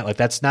something like that.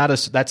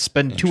 That's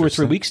been 2 or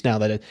 3 weeks now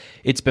that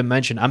it's been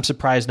mentioned. I'm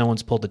surprised no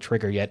one's pulled the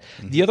trigger yet.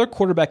 The other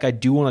quarterback I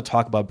do want to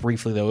talk about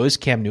briefly, though, is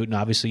Cam Newton.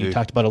 Obviously, you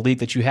talked about a league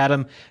that you had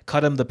him,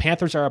 cut him. The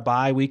Panthers are a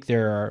bye week.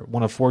 There are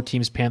one of 4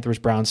 teams: Panthers,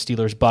 Browns,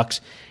 Steelers, Bucks.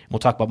 And we'll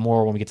talk about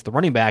more when we get to the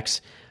running backs.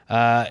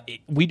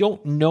 We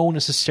don't know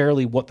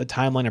necessarily what the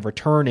timeline of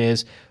return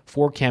is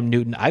for Cam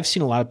Newton. I've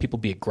seen a lot of people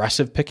be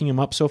aggressive picking him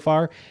up so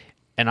far,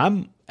 and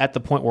I'm at the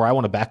point where I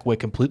want to back away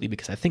completely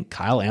because I think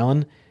Kyle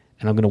Allen,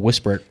 and I'm going to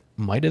whisper it,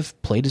 might have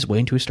played his way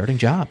into a starting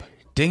job.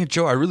 Dang it,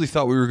 Joe! I really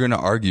thought we were going to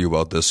argue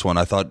about this one.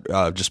 I thought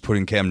just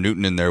putting Cam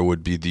Newton in there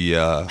would be the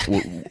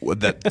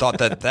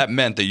that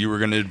meant that you were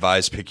going to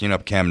advise picking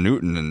up Cam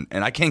Newton,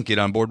 and I can't get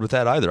on board with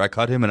that either. I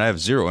cut him, and I have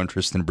zero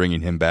interest in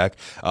bringing him back.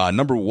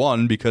 Number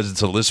one, because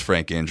it's a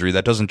Lisfranc injury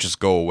that doesn't just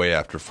go away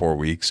after 4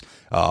 weeks.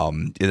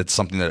 It's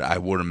something that I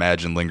would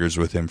imagine lingers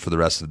with him for the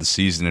rest of the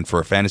season. And for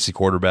a fantasy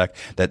quarterback,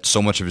 that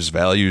so much of his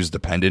value is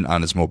dependent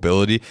on his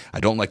mobility.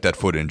 I don't like that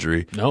foot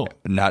injury. No,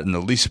 not in the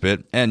least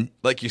bit. And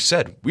like you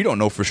said, we don't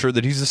know for sure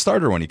that he's the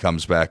starter when he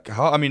comes back.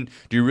 Do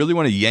you really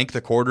want to yank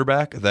the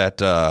quarterback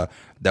that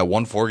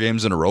won 4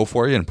 games in a row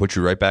for you and put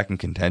you right back in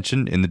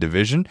contention in the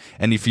division?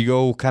 And if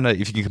you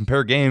can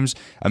compare games,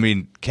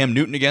 Cam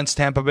Newton against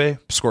Tampa Bay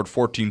scored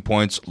 14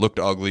 points, looked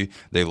ugly,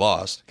 they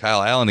lost.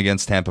 Kyle Allen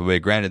against Tampa Bay,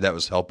 granted that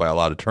was helped by a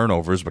lot of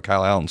turnovers, but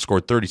Kyle Allen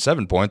scored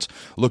 37 points,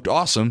 looked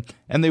awesome,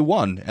 and they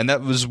won. And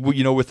that was,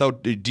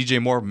 without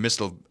DJ Moore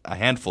missed a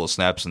handful of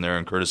snaps in there,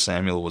 and Curtis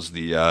Samuel was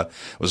the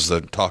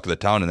talk of the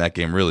town in that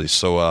game, really.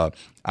 So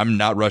I'm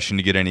not rushing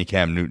to get any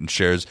Cam Newton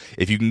shares.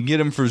 If you can get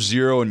him for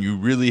 0 and you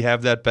really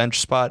have that bench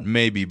spot,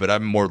 maybe, but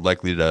I'm more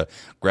likely to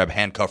grab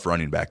handcuff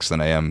running backs than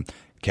I am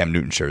Cam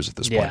Newton shares at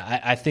this point.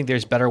 Yeah, I think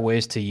there's better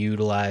ways to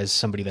utilize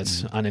somebody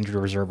that's on injured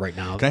reserve right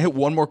now. Can I hit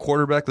one more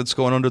quarterback that's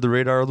going under the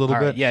radar a little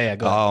bit? Yeah,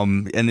 go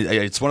ahead. And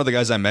it's one of the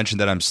guys I mentioned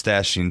that I'm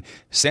stashing.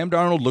 Sam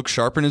Darnold looks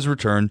sharp in his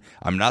return.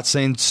 I'm not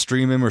saying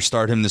stream him or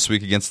start him this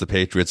week against the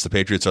Patriots. The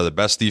Patriots are the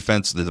best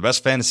defense. They're the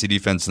best fantasy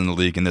defense in the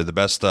league, and they're the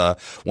best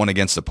one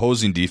against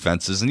opposing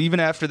defenses. And even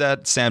after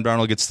that, Sam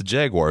Darnold gets the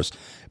Jaguars.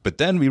 But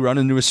then we run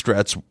into a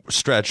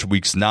stretch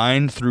weeks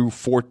 9 through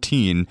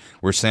 14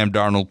 where Sam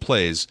Darnold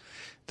plays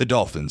the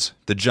Dolphins,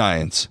 the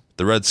Giants,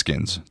 the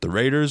Redskins, the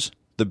Raiders,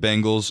 the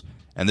Bengals,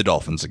 and the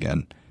Dolphins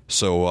again.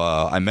 So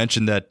I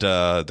mentioned that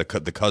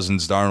the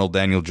Cousins, Darnold,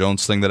 Daniel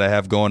Jones thing that I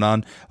have going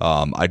on.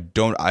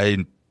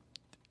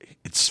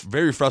 It's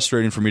very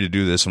frustrating for me to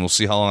do this, and we'll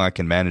see how long I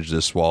can manage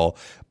this while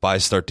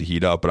buys start to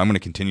heat up. But I'm going to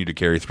continue to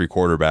carry 3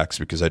 quarterbacks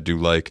because I do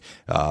like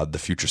the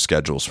future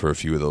schedules for a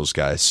few of those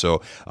guys.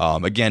 So,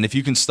 again, if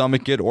you can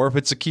stomach it, or if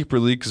it's a keeper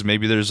league, because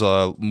maybe there's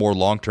a more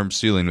long-term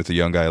ceiling with a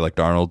young guy like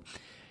Darnold,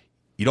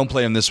 you don't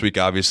play him this week,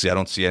 obviously. I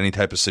don't see any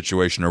type of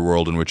situation or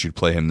world in which you'd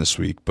play him this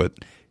week, but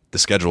the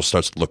schedule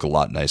starts to look a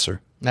lot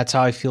nicer. That's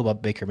how I feel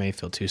about Baker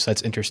Mayfield, too, so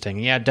that's interesting.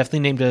 Yeah, definitely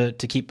named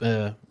to keep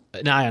an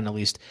eye on at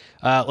least.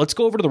 Let's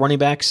go over to the running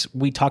backs.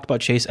 We talked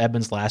about Chase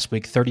Edmonds last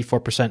week,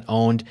 34%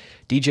 owned.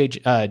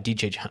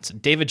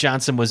 David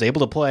Johnson was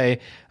able to play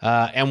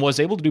and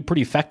was able to do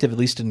pretty effective, at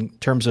least in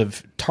terms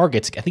of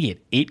targets. I think he had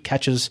 8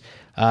 catches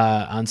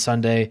on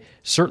Sunday.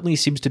 Certainly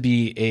seems to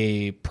be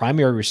a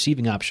primary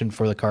receiving option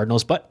for the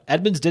Cardinals, but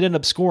Edmonds did end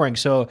up scoring.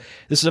 So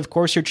this is, of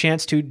course, your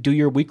chance to do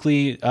your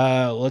weekly,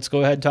 let's go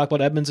ahead and talk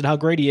about Edmonds and how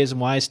great he is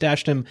and why I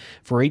stashed him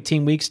for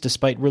 18 weeks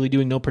despite really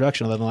doing no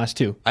production other than the last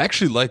 2. I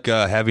actually like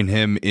having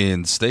him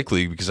in Stake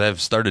League because I've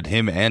started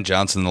him and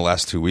Johnson the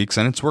last 2 weeks,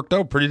 and it's worked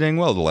out pretty dang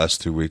well the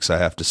last 2 weeks, I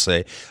have to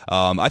say.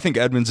 I think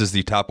Edmonds is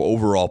the top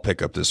overall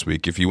pickup this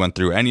week. If you went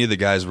through any of the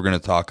guys we're going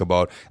to talk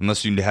about,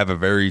 unless you have a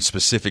very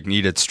specific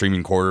need at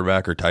streaming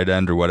quarterback or tight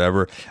end or whatever,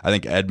 I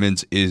think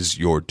Edmonds is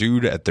your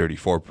dude at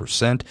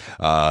 34%.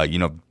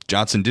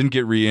 Johnson didn't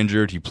get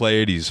re-injured. He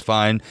played. He's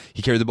fine.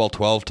 He carried the ball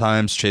 12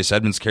 times. Chase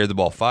Edmonds carried the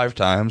ball 5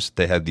 times.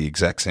 They had the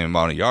exact same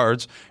amount of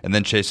yards. And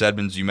then Chase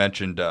Edmonds, you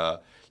mentioned,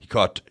 he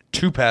caught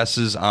 2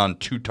 passes on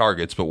 2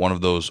 targets, but one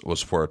of those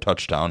was for a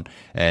touchdown.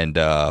 And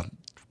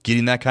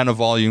getting that kind of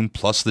volume,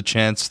 plus the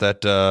chance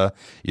that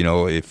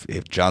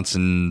if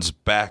Johnson's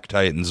back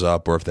tightens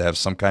up or if they have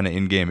some kind of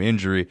in-game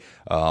injury,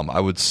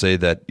 I would say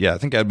that I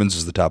think Edmonds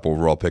is the top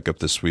overall pickup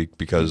this week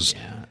because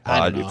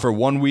for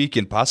 1 week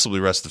and possibly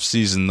rest of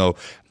season, though.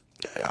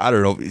 I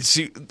don't know.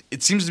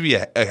 It seems to be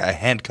a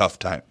handcuff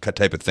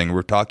type of thing.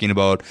 We're talking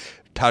about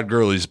Todd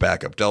Gurley's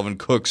backup, Delvin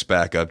Cook's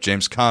backup,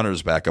 James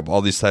Conner's backup, all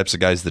these types of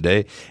guys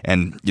today.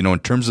 And, in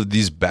terms of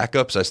these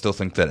backups, I still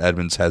think that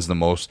Edmonds has the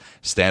most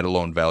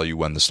standalone value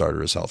when the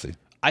starter is healthy.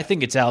 I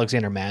think it's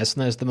Alexander Madison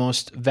that has the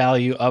most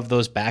value of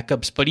those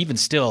backups, but even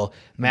still,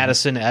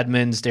 Madison,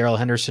 Edmonds, Darrell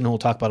Henderson, who we'll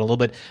talk about a little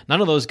bit, none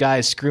of those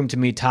guys scream to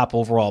me top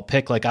overall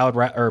pick. Like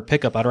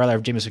pickup. I'd rather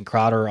have Jamison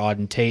Crowder or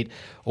Auden Tate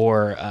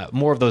or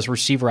more of those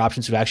receiver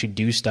options who actually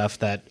do stuff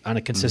that on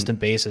a consistent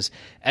basis.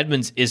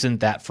 Edmonds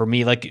isn't that for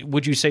me. Like,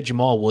 would you say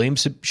Jamal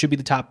Williams should be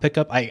the top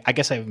pickup? I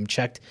guess I haven't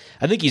checked.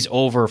 I think he's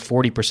over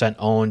 40%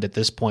 owned at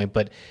this point,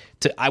 but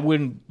I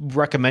wouldn't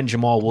recommend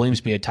Jamal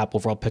Williams be a top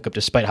overall pickup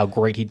despite how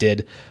great he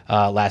did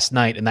last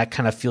night, and that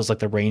kind of feels like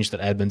the range that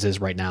Edmonds is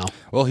right now.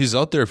 Well, he's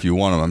out there if you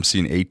want him. I'm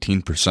seeing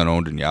 18%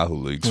 owned in Yahoo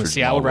leagues.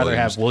 I would rather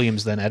have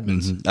Williams than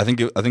Edmonds. I think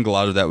a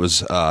lot of that was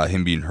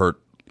him being hurt,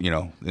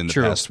 in the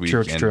past week,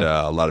 and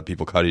a lot of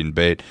people cutting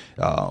bait.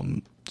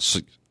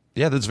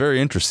 That's very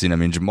interesting. I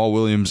mean, Jamal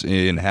Williams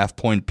in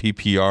half-point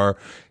PPR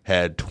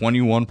had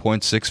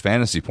 21.6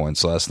 fantasy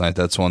points last night.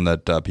 That's one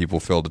that people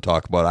failed to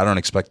talk about. I don't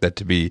expect that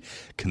to be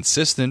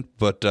consistent,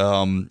 but the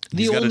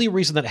only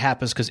reason that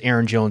happens because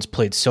Aaron Jones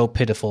played so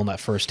pitiful in that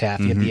first half.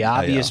 He had the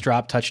obvious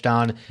drop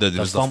touchdown. There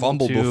was the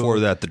fumble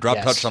before that. The drop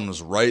touchdown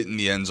was right in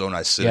the end zone.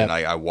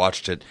 I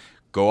watched it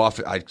go off.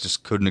 I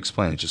just couldn't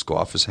explain it. Just go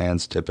off his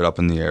hands, tip it up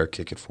in the air,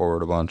 kick it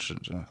forward a bunch.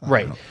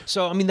 Right.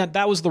 So, I mean,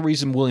 that was the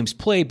reason Williams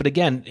played. But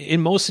again,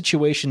 in most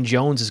situations,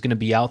 Jones is going to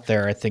be out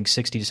there, I think,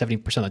 60 to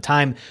 70% of the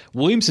time.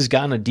 Williams has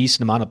gotten a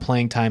decent amount of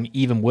playing time,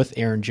 even with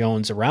Aaron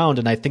Jones around.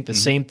 And I think the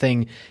same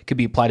thing could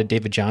be applied to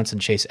David Johnson,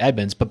 Chase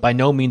Edmonds. But by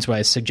no means would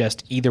I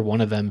suggest either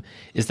one of them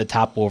is the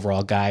top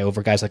overall guy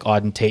over guys like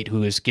Auden Tate,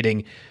 who is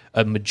getting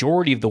a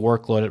majority of the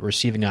workload at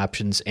receiving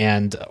options,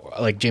 and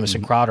like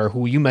Jamison Crowder,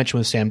 who you mentioned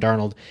with Sam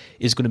Darnold,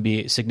 is going to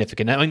be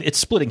significant. I mean, it's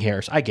splitting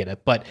hairs. I get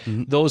it. But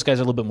those guys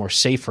are a little bit more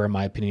safer, in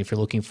my opinion, if you're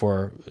looking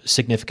for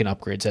significant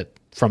upgrades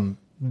from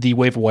the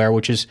waiver wire,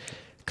 which is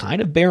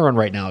kind of barren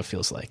right now, it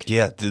feels like.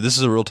 Yeah, this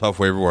is a real tough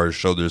waiver wire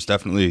show. There's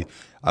definitely,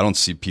 I don't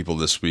see people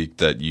this week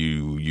that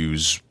you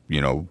use,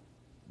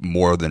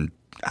 more than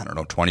I don't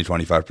know, 20,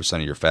 25%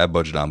 of your fab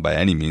budget on by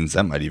any means.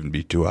 That might even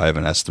be too high of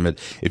an estimate.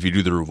 If you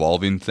do the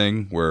revolving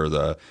thing where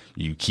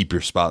you keep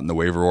your spot in the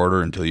waiver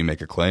order until you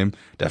make a claim,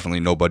 definitely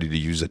nobody to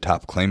use a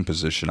top claim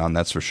position on,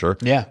 that's for sure.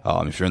 Yeah.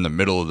 If you're in the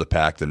middle of the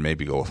pack, then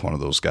maybe go with one of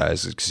those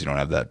guys because you don't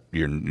have that.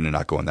 You're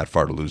not going that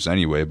far to lose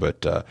anyway.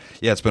 But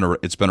yeah, it's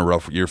been a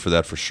rough year for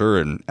that for sure.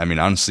 And I mean,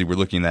 honestly, we're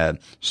looking at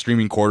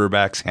streaming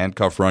quarterbacks,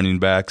 handcuff running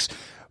backs,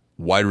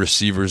 wide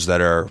receivers that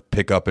are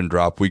pick up and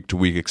drop week to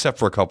week, except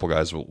for a couple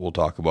guys we'll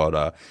talk about.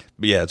 But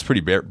yeah, it's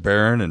pretty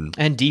barren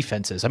and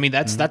defenses. I mean,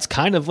 that's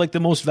kind of like the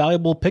most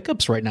valuable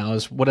pickups right now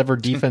is whatever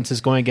defense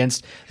is going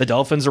against the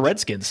Dolphins or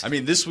Redskins. I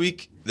mean, this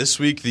week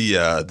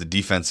the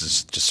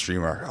defenses just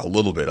stream are a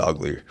little bit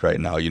ugly right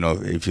now. You know,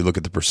 if you look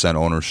at the percent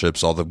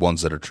ownerships, all the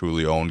ones that are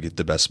truly owned get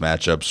the best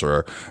matchups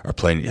or are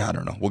playing. Yeah, I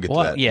don't know. We'll get to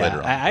that later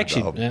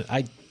on.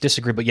 I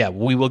disagree, but yeah,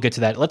 we will get to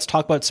that. Let's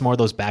talk about some more of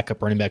those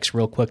backup running backs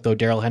real quick, though.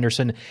 Darrell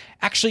Henderson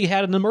actually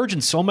had an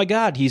emergence. Oh my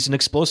God, he's an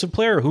explosive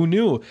player. Who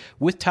knew?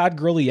 With Todd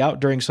Gurley out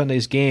during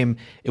Sunday's game,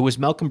 it was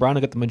Malcolm Brown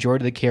who got the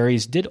majority of the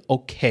carries, did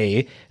okay.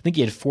 I think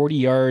he had 40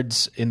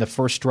 yards in the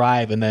first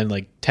drive and then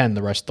like 10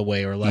 the rest of the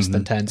way or less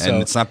than 10. So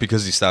and it's not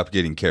because he stopped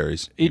getting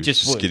carries. He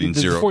just getting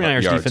the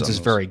 49ers defense is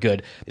very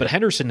good. But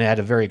Henderson had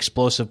a very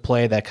explosive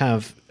play that kind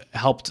of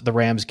helped the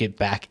Rams get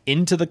back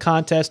into the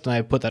contest, and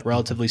I put that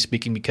relatively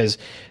speaking because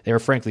they were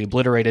frankly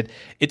obliterated.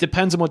 It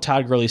depends on what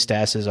Todd Gurley's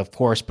status is, of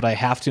course, but I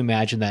have to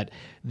imagine that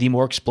the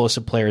more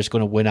explosive player is going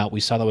to win out. We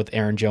saw that with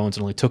Aaron Jones.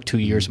 It only took 2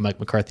 years of Mike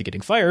McCarthy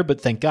getting fired,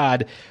 but thank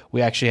God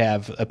we actually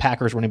have a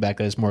Packers running back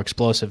that is more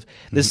explosive.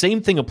 The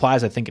same thing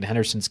applies, I think, in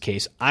Henderson's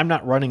case. I'm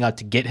not running out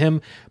to get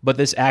him, but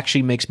this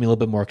actually makes me a little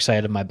bit more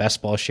excited in my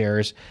best ball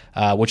shares,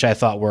 which I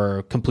thought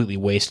were completely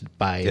wasted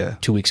by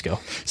 2 weeks ago.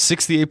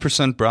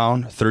 68%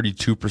 Brown,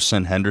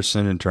 32%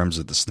 Henderson in terms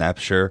of the snap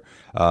share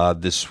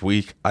this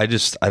week. I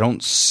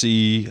don't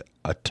see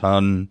a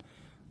ton.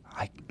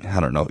 I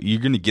don't know.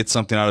 You're going to get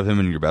something out of him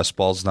in your best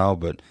balls now,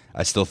 but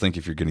I still think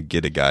if you're going to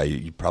get a guy,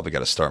 you probably got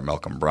to start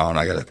Malcolm Brown.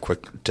 I got to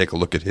take a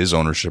look at his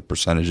ownership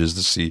percentages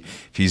to see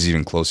if he's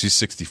even close. He's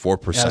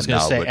 64%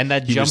 now, but and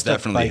that he was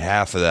definitely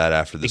half of that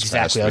after this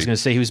past week. I was going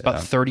to say he was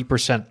about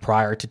 30%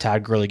 prior to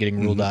Todd Gurley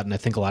getting ruled out, and I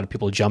think a lot of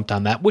people jumped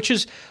on that, which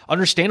is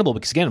understandable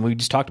because, again, we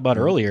just talked about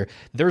earlier,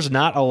 there's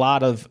not a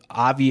lot of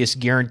obvious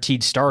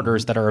guaranteed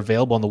starters that are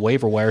available on the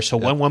waiver wire, so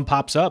when one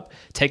pops up,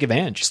 take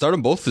advantage. Start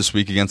them both this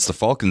week against the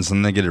Falcons, and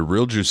then they get a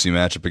real juicy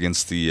matchup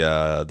against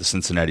the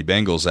Cincinnati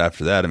Bengals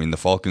after that. I mean, the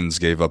Falcons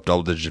gave up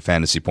double-digit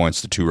fantasy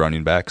points to two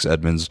running backs,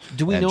 Edmonds.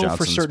 Do we and know Johnson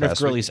for certain if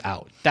Gurley's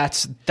out?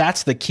 That's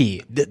the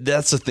key.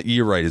 That's the thing.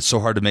 You're right. It's so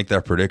hard to make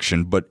that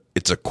prediction, but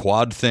it's a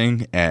quad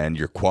thing, and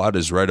your quad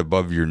is right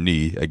above your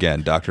knee.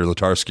 Again, Dr.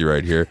 Latarsky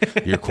right here.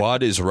 Your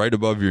quad is right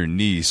above your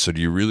knee. So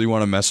do you really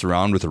want to mess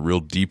around with a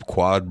real deep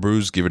quad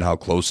bruise, given how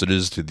close it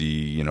is to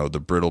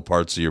the brittle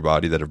parts of your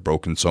body that have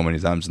broken so many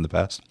times in the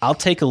past? I'll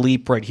take a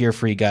leap right here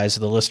for you guys,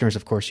 the listeners,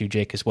 of course, you,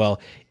 Jake, as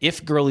well.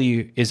 If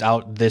Gurley is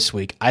out this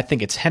week, I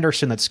think it's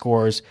Henderson that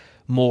scores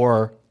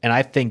more, and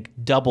I think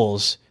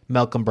doubles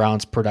Malcolm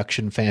Brown's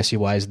production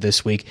fantasy-wise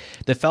this week.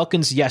 The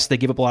Falcons, yes, they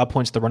give up a lot of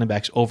points to the running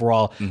backs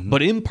overall,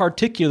 but in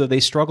particular,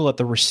 they struggle at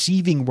the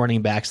receiving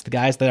running backs, the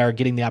guys that are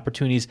getting the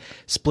opportunities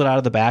split out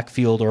of the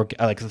backfield or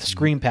like the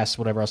screen passes,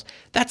 whatever else.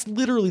 That's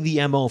literally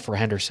the MO for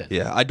Henderson.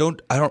 Yeah, I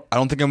don't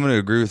think I'm going to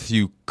agree with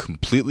you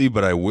completely,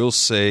 but I will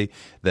say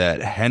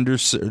that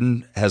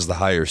Henderson has the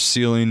higher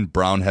ceiling,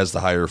 Brown has the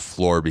higher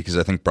floor because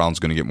I think Brown's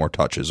going to get more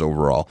touches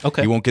overall.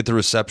 Okay. He won't get the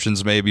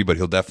receptions maybe, but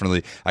he'll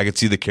definitely, I could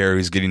see the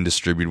carries getting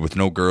distributed with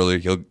no Gurley.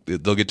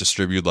 They'll get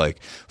distributed like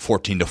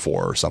 14-4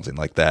 or something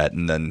like that,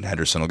 and then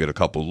Henderson will get a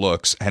couple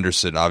looks.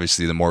 Henderson,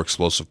 obviously the more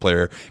explosive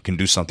player, can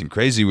do something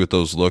crazy with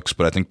those looks,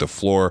 but I think the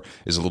floor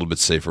is a little bit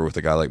safer with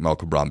a guy like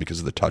Malcolm Brown because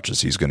of the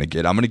touches he's going to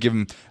get. I'm going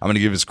to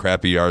give his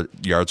crappy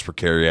yards per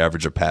carry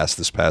average a pass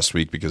this past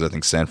week because I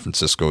think San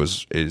Francisco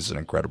is an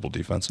incredible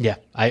defense. Yeah,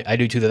 I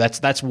do too.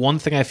 That's one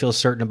thing I feel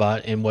certain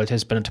about in what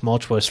has been a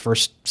tumultuous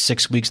first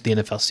 6 weeks of the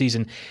NFL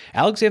season.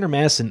 Alexander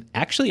Mattison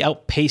actually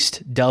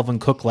outpaced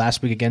Dalvin Cook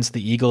last week against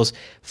the Eagles.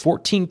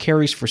 14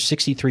 carries for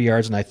 63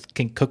 yards, and I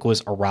think Cook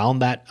was around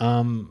that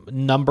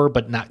number,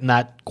 but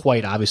not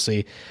quite,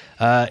 obviously.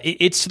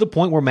 It's to the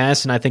point where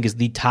Mattison, I think, is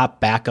the top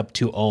backup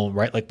to own,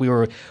 right? Like we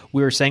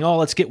were saying,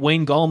 let's get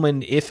Wayne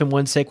Gallman if and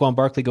when Saquon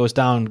Barkley goes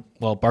down.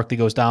 Well, Barkley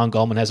goes down.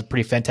 Gallman has a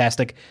pretty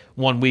fantastic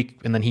 1 week,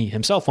 and then he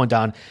himself went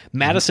down.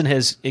 Mattison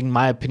has, in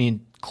my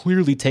opinion,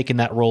 clearly taken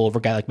that role over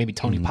a guy like maybe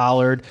Tony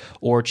Pollard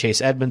or Chase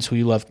Edmonds, who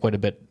you love quite a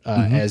bit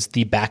as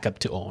the backup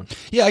to own.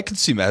 Yeah, I can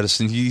see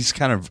Mattison. He's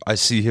I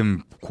see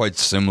him quite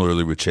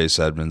similarly with Chase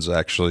Edmonds,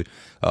 actually.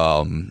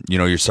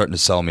 You're starting to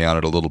sell me on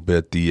it a little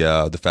bit.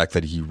 The fact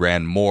that he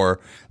ran more,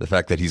 the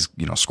fact that he's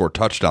scored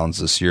touchdowns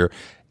this year,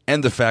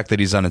 and the fact that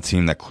he's on a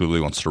team that clearly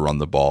wants to run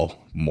the ball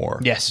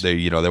more. Yes.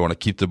 They want to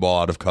keep the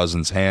ball out of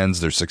Cousins' hands.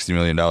 Their $60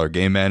 million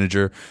game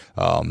manager.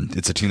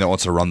 It's a team that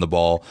wants to run the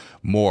ball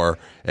more.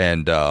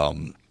 And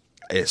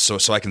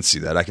so I can see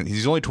that.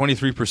 He's only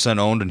 23%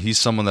 owned, and he's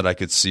someone that I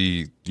could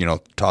see,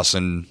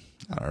 tossing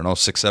I don't know,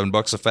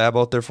 $6-7 a fab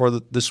out there for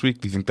this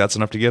week. Do you think that's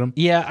enough to get him?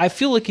 Yeah, I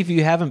feel like if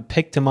you haven't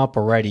picked him up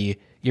already,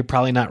 you're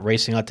probably not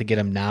racing out to get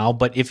him now.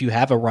 But if you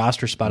have a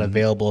roster spot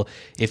available,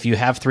 if you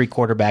have 3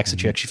 quarterbacks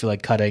that you actually feel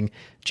like cutting,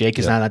 Jake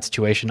is not in that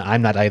situation.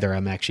 I'm not either.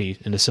 I'm actually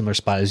in a similar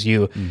spot as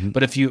you.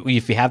 But if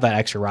you have that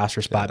extra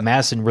roster spot,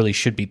 Madison really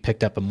should be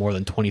picked up in more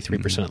than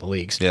 23% of the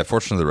leagues. Yeah,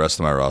 fortunately, the rest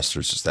of my roster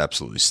is just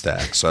absolutely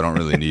stacked, so I don't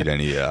really need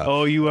any.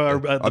 Oh, you are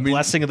the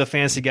blessing of the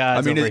fantasy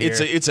gods. I mean, over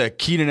it's a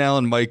Keenan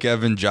Allen, Mike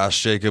Evans,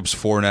 Josh Jacobs,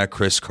 Fournette,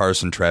 Chris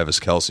Carson, Travis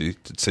Kelce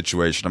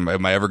situation.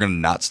 Am I ever going to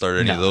not start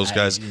any of those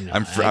guys?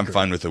 I'm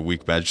fine with a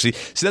weak bench. See,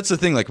 that's the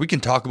thing. Like, we can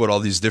talk about all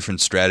these different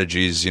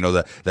strategies. You know,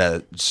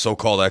 that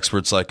so-called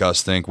experts like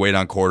us think: wait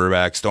on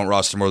quarterbacks, don't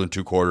roster more than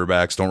 2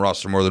 quarterbacks, don't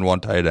roster more than 1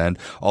 tight end,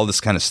 all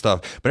this kind of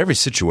stuff. But every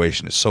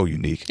situation is so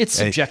unique. It's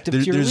subjective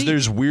to your league.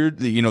 There's weird,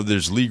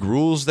 there's league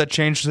rules that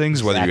change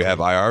things, whether you have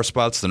IR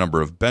spots, the number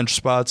of bench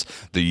spots,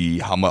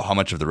 how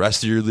much of the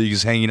rest of your league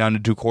is hanging on to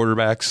 2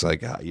 quarterbacks,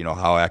 like,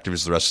 how active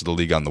is the rest of the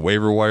league on the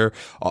waiver wire.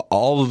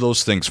 All of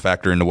those things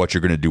factor into what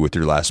you're going to do with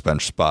your last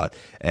bench spot.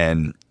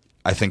 And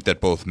I think that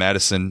both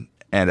Madison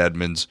and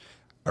Edmonds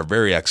are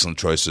very excellent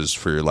choices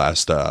for your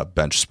last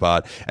bench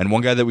spot. And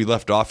one guy that we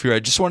left off here, I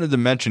just wanted to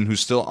mention, who's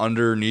still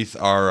underneath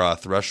our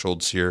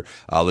thresholds here,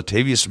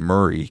 Latavius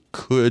Murray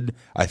could,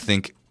 I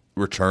think,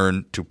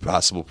 return to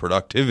possible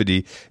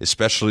productivity,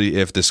 especially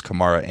if this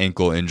Kamara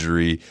ankle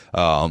injury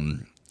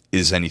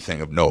is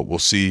anything of note. We'll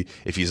see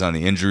if he's on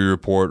the injury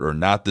report or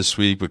not this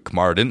week, but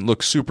Kamara didn't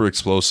look super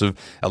explosive.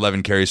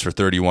 11 carries for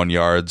 31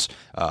 yards,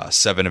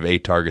 7 of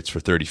 8 targets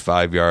for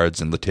 35 yards,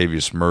 and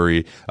Latavius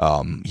Murray,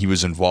 he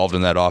was involved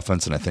in that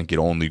offense, and I think it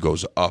only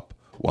goes up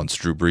once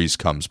Drew Brees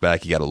comes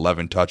back. He got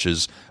 11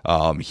 touches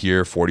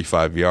here,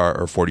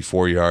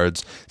 44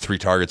 yards, 3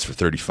 targets for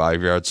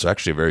 35 yards. So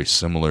actually a very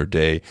similar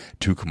day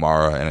to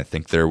Kamara, and I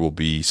think there will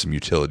be some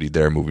utility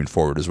there moving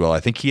forward as well.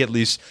 I think he at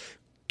least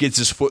gets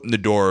his foot in the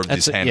door of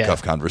this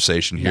handcuff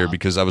conversation here,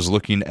 because I was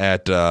looking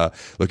at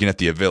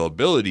the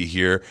availability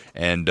here,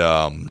 and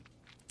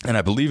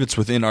I believe it's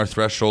within our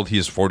threshold. He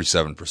is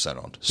 47%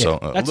 owned, so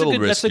a little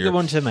riskier. That's a good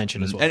one to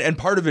mention as well. And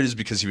part of it is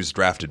because he was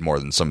drafted more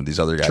than some of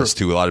these other guys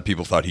too. A lot of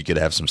people thought he could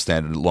have some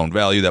standalone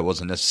value. That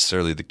wasn't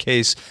necessarily the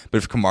case. But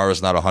if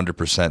Kamara's not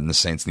 100% and the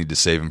Saints need to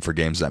save him for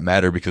games that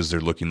matter because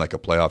they're looking like a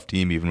playoff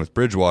team, even with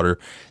Bridgewater,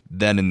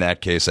 then in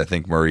that case, I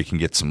think Murray can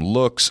get some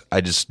looks. I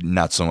just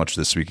not so much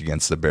this week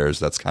against the Bears.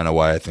 That's kind of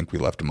why I think we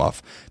left him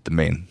off the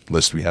main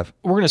list we have.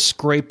 We're going to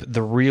scrape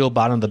the real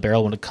bottom of the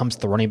barrel when it comes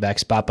to the running back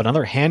spot, but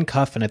another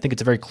handcuff, and I think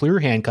it's a very clear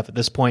handcuff at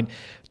this point,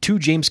 to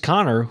James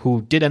Conner,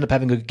 who did end up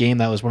having a good game.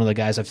 That was one of the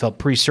guys I felt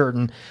pretty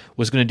certain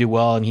was going to do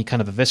well, and he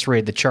kind of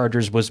eviscerated the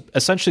Chargers, was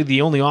essentially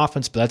the only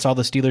offense, but that's all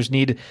the Steelers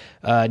needed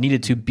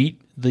to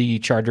beat the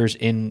Chargers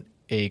in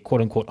a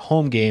quote-unquote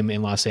home game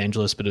in Los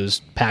Angeles, but it was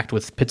packed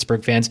with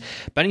Pittsburgh fans.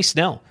 Benny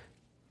Snell,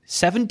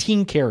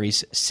 17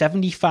 carries,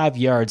 75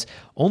 yards.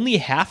 Only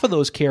half of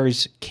those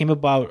carries came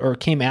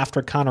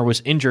after Conner was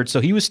injured,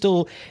 so he was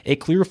still a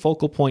clear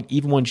focal point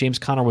even when James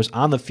Conner was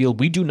on the field.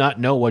 We do not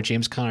know what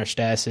James Conner's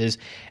status is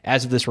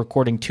as of this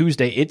recording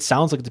Tuesday. It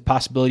sounds like the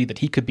possibility that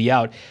he could be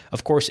out.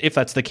 Of course, if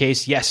that's the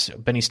case, yes,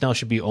 Benny Snell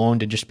should be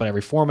owned in just about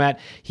every format.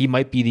 He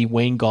might be the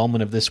Wayne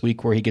Gallman of this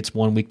week, where he gets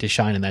 1 week to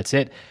shine and that's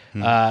it.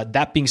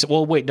 That being said,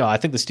 well, wait, no, I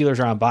think the Steelers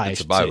are on bye.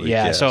 It's a bye week,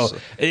 yeah. So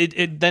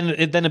then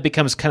it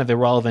becomes kind of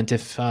irrelevant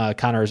if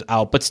Conner is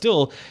out, but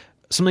still,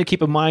 something to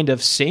keep in mind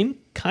of same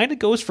kind of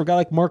goes for a guy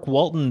like Mark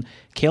Walton.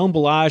 Kalen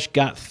Ballage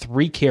got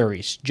 3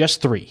 carries,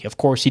 just 3. Of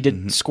course, he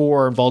did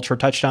score and vulture a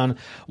touchdown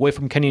away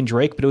from Kenyon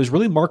Drake, but it was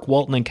really Mark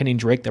Walton and Kenyon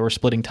Drake that were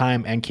splitting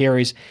time and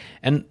carries,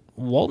 and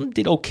Walton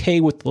did okay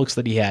with the looks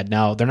that he had.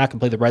 Now, they're not going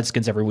to play the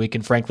Redskins every week,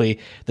 and frankly,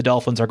 the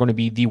Dolphins are going to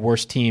be the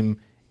worst team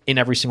in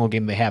every single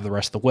game they have the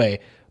rest of the way.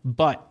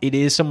 But it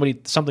is something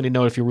to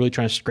note if you're really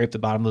trying to scrape the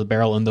bottom of the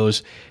barrel in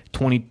those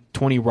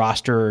 20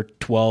 roster,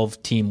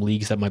 12-team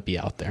leagues that might be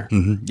out there.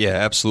 Mm-hmm. Yeah,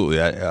 absolutely.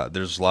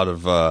 There's a lot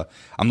of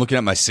I'm looking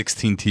at my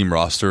 16-team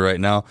roster right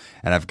now,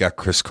 and I've got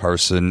Chris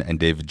Carson and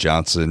David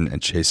Johnson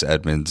and Chase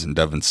Edmonds and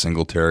Devin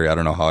Singletary. I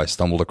don't know how I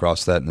stumbled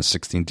across that in a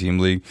 16-team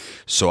league.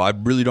 So I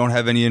really don't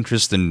have any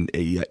interest in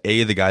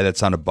the guy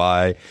that's on a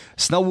bye.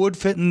 Snell would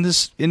fit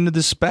into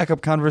this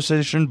backup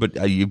conversation,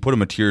 but you put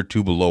him a tier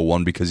 2 below,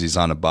 1 because he's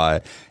on a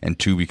bye, and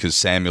 2 because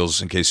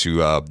Samuels, in case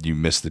you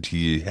missed it,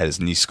 he had his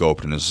knee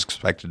scoped and is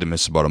expected to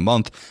miss about a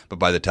month. But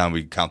by the time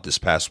we count this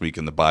past week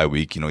and the bye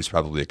week, he's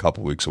probably a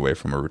couple weeks away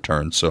from a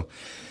return. So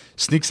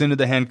sneaks into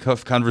the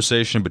handcuff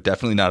conversation, but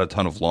definitely not a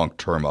ton of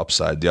long-term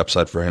upside. The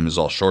upside for him is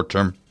all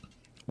short-term.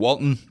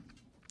 Walton,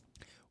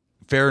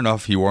 fair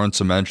enough, he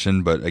warrants a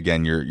mention, but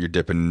again, you're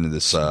dipping into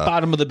this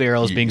bottom of the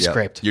barrel is being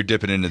scraped. You're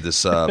dipping into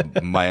this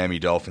Miami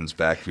Dolphins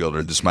backfield,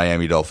 or this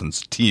Miami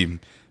Dolphins team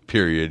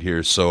period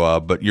here.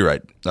 So, but you're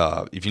right.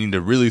 If you need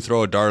to really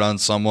throw a dart on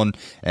someone,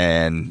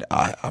 and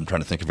I'm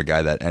trying to think of a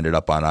guy that ended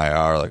up on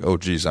IR, like, oh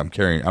geez, I'm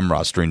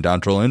rostering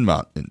Dontrell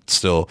Inmont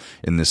still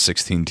in this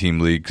 16-team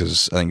league,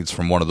 because I think it's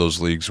from one of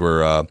those leagues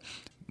where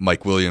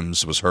Mike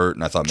Williams was hurt,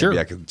 and I thought maybe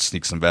I could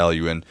sneak some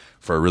value in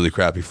for a really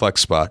crappy flex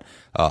spot.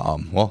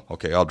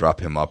 Okay, I'll drop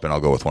him up, and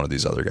I'll go with one of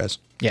these other guys.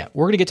 Yeah,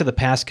 we're going to get to the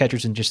pass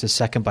catchers in just a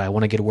second, but I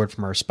want to get a word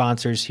from our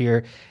sponsors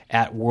here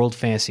at World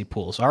Fantasy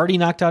Pools. Already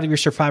knocked out of your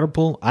Survivor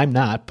pool? I'm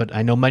not, but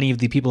I know many of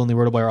the people in the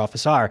RotoWire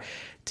office are.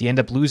 Do you end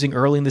up losing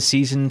early in the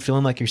season,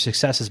 feeling like your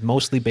success is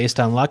mostly based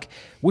on luck?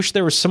 Wish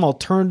there was some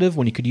alternative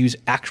when you could use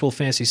actual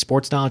fantasy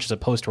sports knowledge as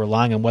opposed to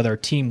relying on whether a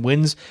team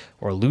wins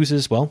or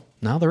loses? Well,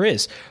 now there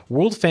is.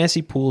 World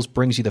Fantasy Pools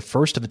brings you the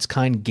first of its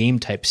kind game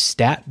type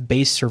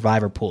stat-based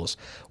Survivor pools.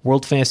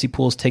 World Fantasy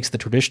Pools takes the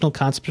traditional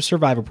concept of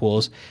Survivor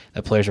pools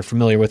that players are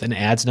familiar with and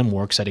adds in a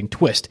more exciting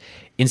twist.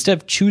 Instead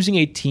of choosing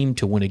a team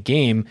to win a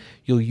game,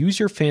 you'll use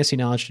your fantasy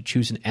knowledge to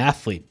choose an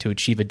athlete to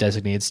achieve a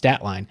designated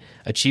stat line.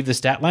 Achieve the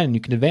stat line and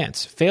you can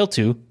advance. Fail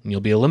to, and you'll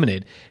be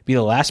eliminated. Be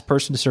the last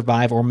person to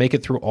survive or make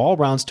it through all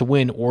rounds to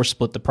win or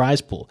split the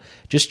prize pool.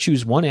 Just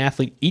choose one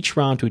athlete each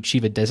round to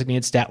achieve a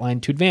designated stat line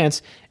to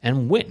advance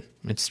and win.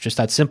 It's just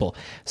that simple.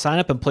 Sign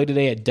up and play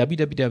today at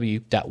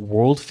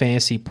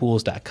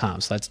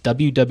www.worldfantasypools.com. So that's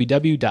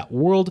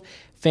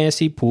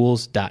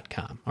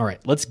www.worldfantasypools.com. All right,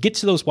 let's get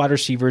to those wide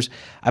receivers.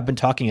 I've been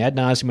talking ad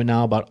nauseum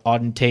now about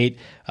Auden Tate.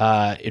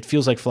 It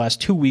feels like for the last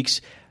 2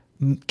 weeks.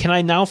 Can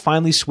I now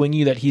finally swing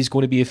you that he's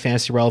going to be a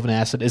fantasy relevant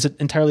asset? Is it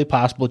entirely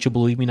possible that you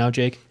believe me now,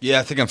 Jake?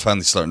 Yeah, I think I'm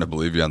finally starting to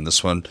believe you on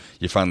this one.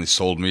 You finally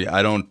sold me.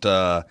 I don't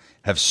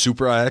have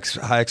super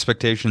high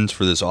expectations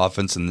for this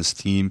offense and this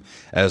team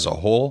as a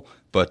whole,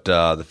 but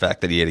the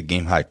fact that he had a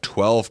game-high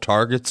 12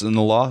 targets in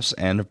the loss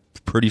and a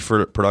pretty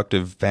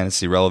productive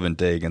fantasy-relevant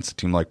day against a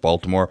team like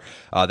Baltimore,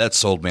 that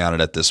sold me on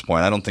it at this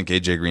point. I don't think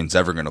A.J. Green's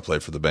ever going to play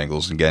for the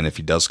Bengals again. If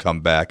he does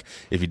come back,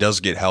 if he does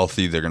get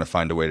healthy, they're going to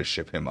find a way to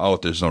ship him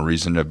out. There's no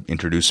reason to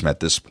introduce him at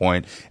this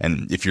point.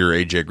 And if you're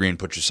A.J. Green,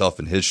 put yourself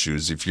in his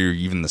shoes. If you're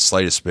even the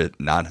slightest bit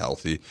not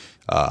healthy,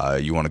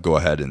 you want to go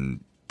ahead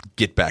and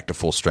get back to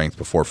full strength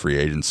before free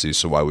agency.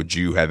 So why would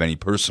you have any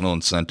personal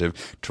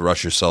incentive to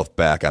rush yourself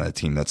back on a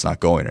team that's not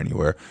going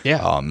anywhere?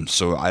 Yeah.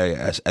 So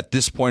at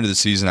this point of the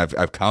season,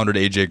 I've counted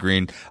AJ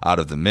Green out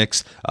of the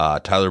mix.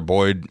 Tyler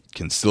Boyd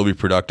can still be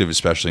productive,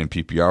 especially in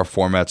PPR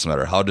formats, no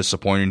matter how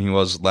disappointing he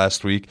was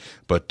last week.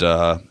 But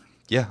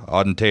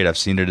Auden Tate, I've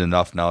seen it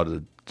enough now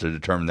to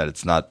determine that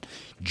it's not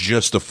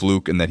just a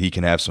fluke and that he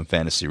can have some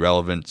fantasy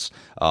relevance.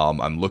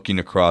 I'm looking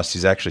across.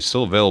 He's actually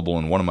still available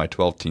in one of my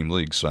 12-team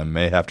leagues, so I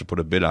may have to put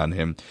a bid on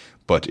him.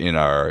 But in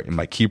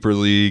my keeper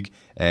league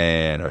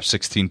and our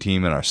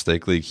 16-team and our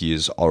stake league, he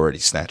is already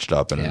snatched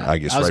up, and I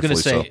guess rightfully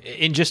so. I was going to say,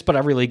 in just about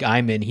every league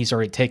I'm in, he's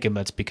already taken.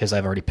 That's because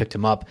I've already picked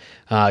him up.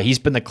 He's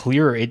been the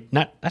clear. I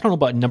don't know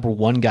about number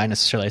one guy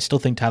necessarily. I still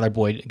think Tyler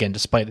Boyd, again,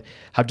 despite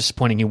how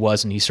disappointing he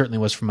was, and he certainly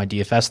was from my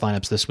DFS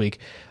lineups this week,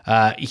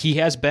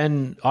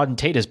 Auden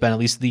Tate has been at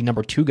least the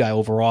number two guy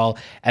overall,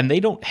 and they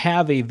don't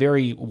have a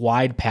very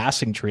wide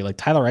passing tree. Like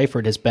Tyler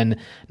Eifert has been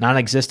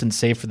non-existent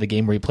save for the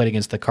game where he played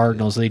against the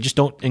Cardinals. They just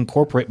don't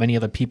incorporate many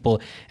other people,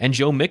 and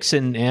Joe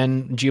Mixon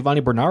and Giovanni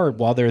Bernard,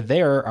 while they're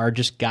there, are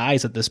just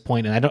guys at this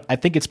point. And I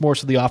think it's more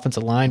so the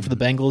offensive line for the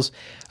Bengals.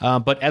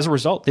 But as a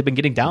result, they've been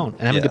getting down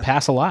and having to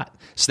pass a lot.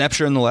 Snap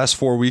share in the last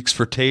 4 weeks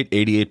for Tate,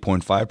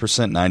 88.5%,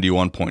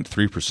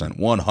 91.3%,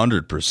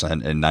 100%,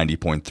 and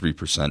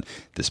 90.3%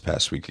 this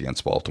past week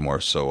against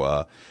Baltimore.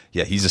 So,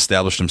 he's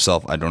established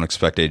himself. I don't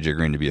expect AJ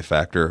Green to be a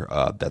factor.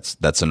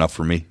 That's enough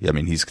for me. I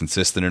mean, he's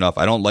consistent enough.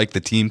 I don't like the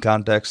team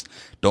context.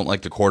 Don't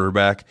like the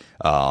quarterback.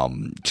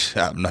 I'm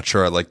not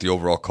sure I like the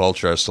overall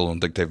culture. I still don't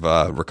think they've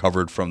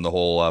recovered from the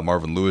whole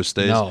Marvin Lewis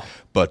days. No.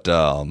 But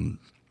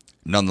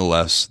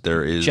nonetheless,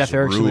 there is Jeff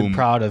Eric's room. really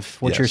proud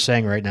of what you're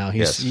saying right now.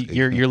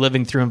 You're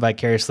living through him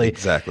vicariously.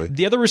 Exactly.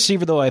 The other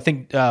receiver, though, I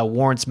think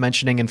warrants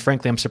mentioning, and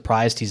frankly, I'm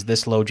surprised he's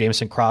this low.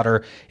 Jamison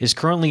Crowder is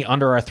currently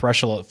under our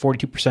threshold at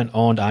 42%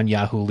 owned on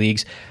Yahoo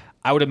leagues.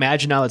 I would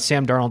imagine now that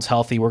Sam Darnold's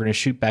healthy, we're going to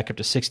shoot back up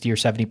to 60 or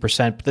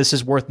 70%. But this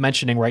is worth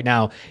mentioning right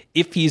now.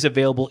 If he's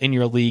available in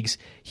your leagues,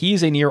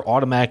 he's a near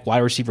automatic wide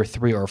receiver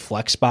 3 or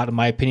flex spot, in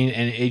my opinion.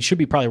 And it should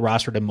be probably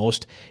rostered in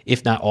most,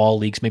 if not all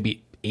leagues.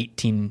 Maybe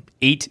 8-team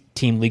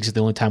leagues is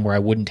the only time where I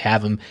wouldn't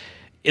have him.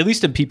 At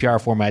least in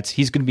PPR formats,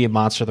 he's going to be a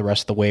monster the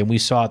rest of the way. And we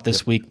saw it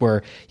this week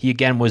where he,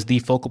 again, was the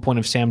focal point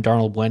of Sam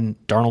Darnold when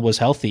Darnold was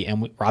healthy.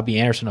 And Robbie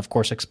Anderson, of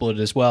course,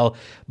 exploded as well.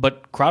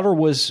 But Crowder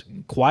was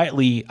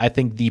quietly, I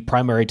think, the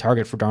primary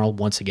target for Darnold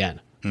once again.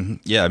 Mm-hmm.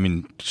 Yeah, I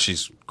mean,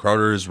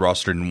 Crowder is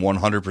rostered in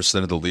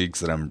 100% of the leagues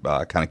that I'm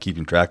kind of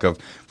keeping track of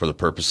for the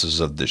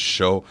purposes of this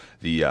show.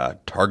 The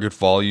target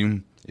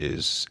volume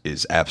is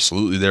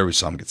absolutely there. We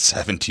saw him get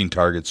 17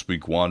 targets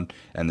week 1,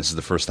 and this is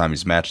the first time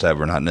he's matched that.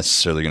 We're not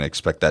necessarily going to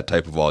expect that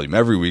type of volume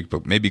every week,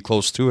 but maybe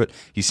close to it.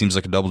 He seems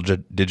like a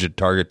double-digit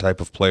target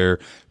type of player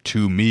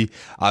to me.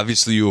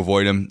 Obviously, you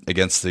avoid him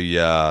against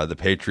the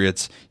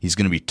Patriots. He's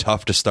going to be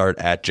tough to start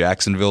at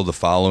Jacksonville the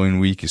following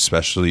week,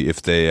 especially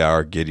if they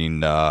are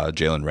getting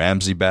Jalen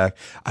Ramsey back.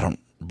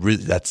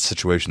 really, that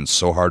situation's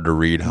so hard to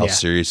read. How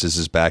serious is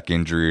his back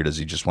injury? Does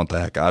he just want the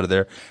heck out of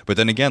there? But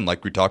then again,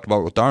 like we talked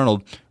about with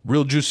Darnold,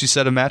 real juicy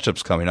set of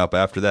matchups coming up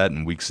after that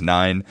in weeks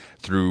 9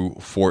 through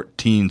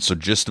 14. So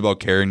just about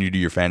carrying you to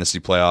your fantasy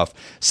playoff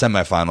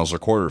semifinals or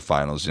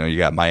quarterfinals. You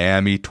got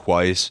Miami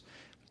twice,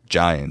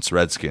 Giants,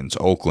 Redskins,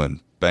 Oakland,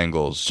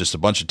 Bengals, just a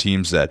bunch of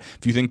teams that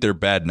if you think they're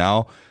bad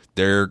now,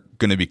 they're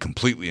going to be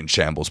completely in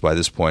shambles by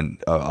this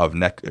point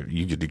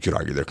You could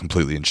argue they're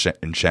completely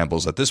in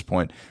shambles at this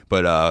point.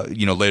 But,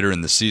 later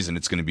in the season,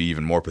 it's going to be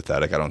even more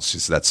pathetic. I don't see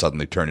that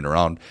suddenly turning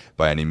around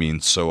by any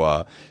means.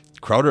 So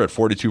Crowder at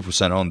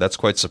 42% owned, that's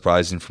quite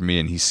surprising for me.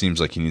 And he seems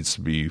like he needs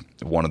to be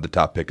one of the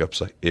top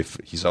pickups if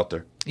he's out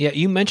there. Yeah,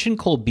 you mentioned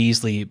Cole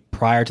Beasley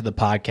prior to the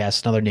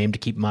podcast, another name to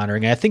keep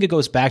monitoring. I think it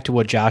goes back to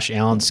what Josh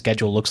Allen's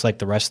schedule looks like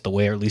the rest of the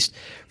way, or at least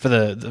for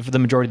the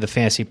majority of the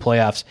fantasy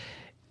playoffs.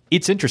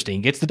 It's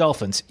interesting. It's the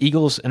Dolphins,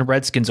 Eagles, and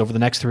Redskins over the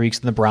next 3 weeks,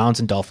 and the Browns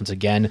and Dolphins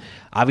again.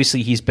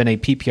 Obviously, he's been a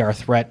PPR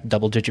threat,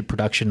 double-digit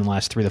production in the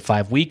last 3 to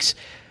 5 weeks.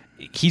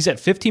 He's at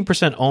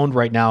 15% owned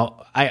right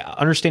now. I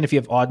understand if you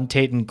have Auden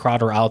Tate and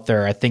Crowder out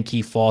there, I think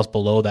he falls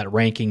below that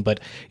ranking, but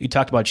you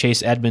talked about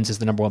Chase Edmonds as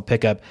the number 1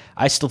 pickup.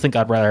 I still think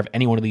I'd rather have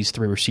any one of these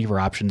 3 receiver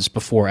options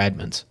before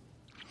Edmonds.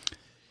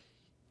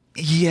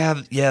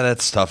 Yeah,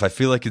 that's tough. I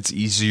feel like it's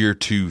easier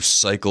to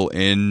cycle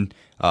in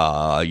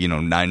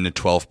 9 to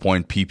 12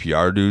 point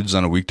PPR dudes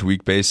on a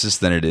week-to-week basis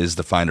than it is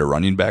to find a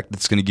running back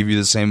that's going to give you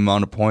the same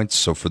amount of points.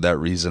 So for that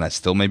reason, I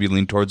still maybe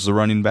lean towards the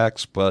running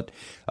backs. But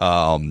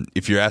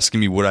if you're asking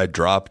me, would I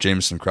drop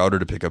Jamison Crowder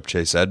to pick up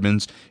Chase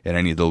Edmonds in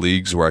any of the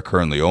leagues where I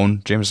currently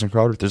own Jamison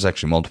Crowder? There's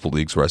actually multiple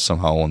leagues where I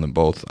somehow own them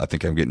both. I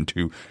think I'm getting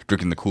to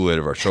drinking the Kool-Aid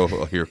of our show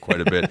here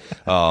quite a bit.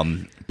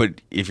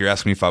 But if you're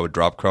asking me if I would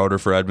drop Crowder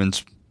for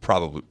Edmonds,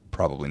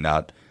 probably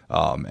not.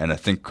 And I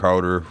think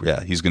Crowder,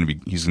 he's going to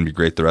be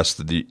great the rest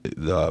of the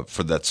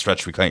for that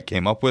stretch we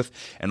came up with.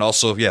 And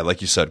also,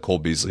 like you said, Cole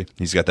Beasley,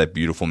 he's got that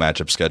beautiful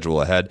matchup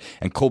schedule ahead.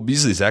 And Cole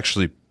Beasley's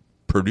actually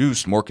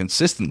produced more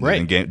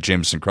consistently than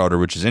Jamison Crowder,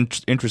 which is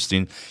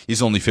interesting.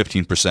 He's only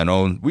 15%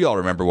 owned. We all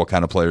remember what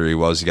kind of player he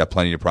was. He got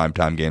plenty of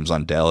primetime games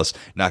on Dallas,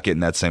 not getting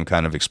that same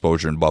kind of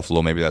exposure in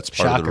Buffalo. Maybe that's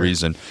part of the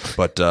reason.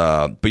 But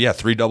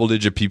 3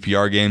 double-digit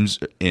PPR games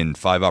in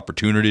 5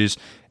 opportunities.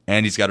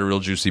 And he's got a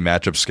real juicy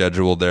matchup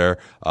schedule there.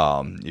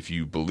 If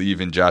you believe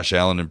in Josh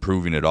Allen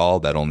improving at all,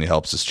 that only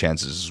helps his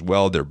chances as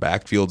well. Their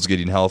backfield's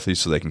getting healthy,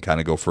 so they can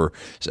kind of go for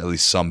at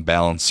least some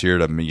balance here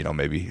to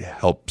maybe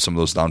help some of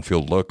those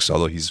downfield looks,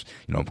 although he's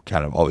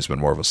kind of always been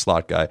more of a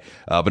slot guy.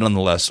 But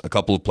nonetheless, a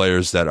couple of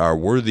players that are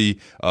worthy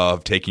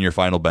of taking your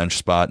final bench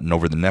spot, and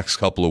over the next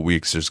couple of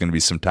weeks, there's going to be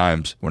some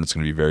times when it's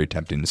going to be very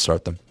tempting to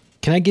start them.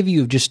 Can I give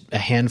you just a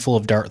handful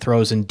of dart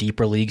throws in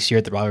deeper leagues here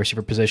at the wide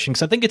receiver position?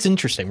 Because I think it's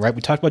interesting, right? We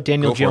talked about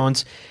Daniel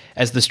Jones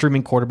as the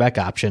streaming quarterback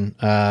option,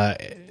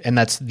 and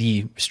that's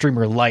the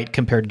streamer light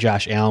compared to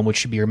Josh Allen, which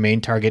should be your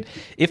main target.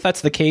 If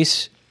that's the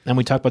case, and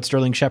we talked about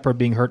Sterling Shepard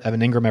being hurt,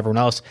 Evan Ingram, everyone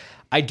else,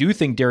 I do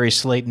think Darius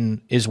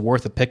Slayton is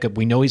worth a pickup.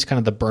 We know he's kind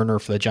of the burner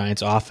for the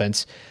Giants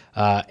offense.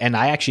 And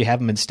I actually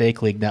have him in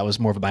stake league. That was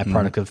more of a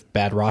byproduct of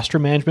bad roster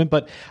management.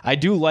 But I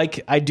do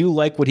like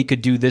what he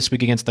could do this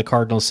week against the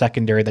Cardinals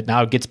secondary that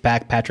now gets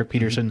back Patrick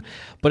Peterson,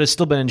 but has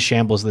still been in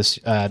shambles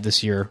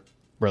this year.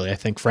 Really, I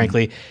think,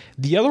 frankly.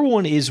 The other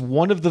one is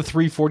one of the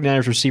 3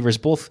 49ers receivers,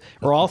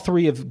 all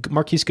 3 of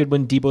Marquise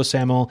Goodwin, Deebo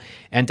Samuel,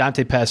 and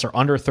Dante Pettis are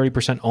under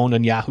 30% owned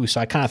on Yahoo.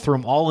 So I kind of threw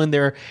them all in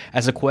there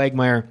as a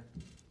quagmire.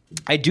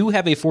 I do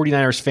have a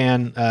 49ers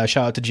fan,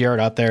 shout out to Jared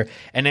out there,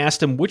 and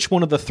asked him which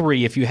one of the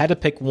 3, if you had to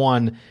pick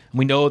one,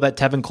 we know that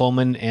Tevin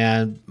Coleman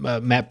and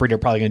Matt Breida are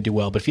probably going to do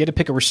well, but if you had to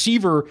pick a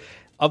receiver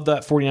of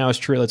that 49ers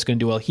trio that's going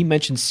to do well, he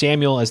mentioned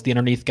Samuel as the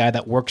underneath guy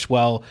that works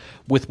well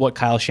with what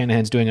Kyle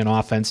Shanahan's doing on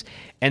offense,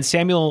 and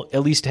Samuel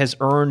at least has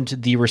earned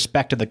the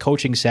respect of the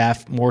coaching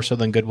staff more so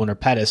than Goodwin or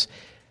Pettis.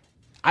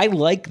 I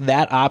like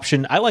that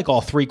option. I like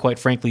all 3, quite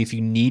frankly, if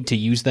you need to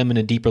use them in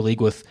a deeper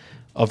league with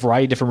a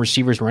variety of different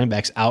receivers and running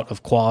backs out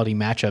of quality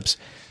matchups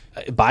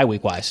bye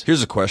week wise.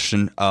 Here's a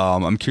question.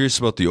 I'm curious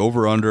about the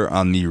over-under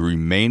on the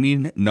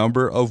remaining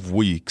number of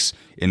weeks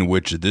in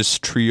which this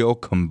trio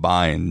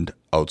combined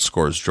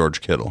outscores George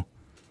Kittle.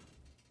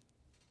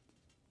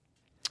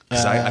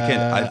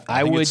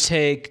 I would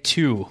take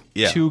 2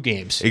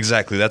 games.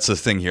 Exactly. That's the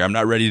thing here. I'm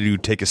not ready to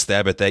take a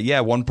stab at that. Yeah,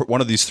 one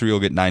of these 3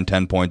 will get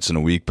 9-10 points in a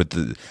week, but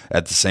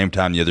at the same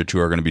time, the other 2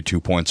 are going to be 2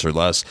 points or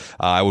less.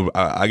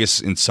 I guess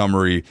in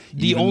summary,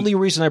 the only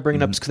reason I bring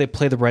it up is because they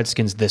play the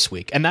Redskins this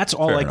week, and that's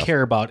all I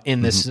care about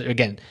in this.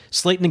 Again,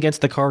 Slayton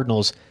against the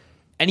Cardinals.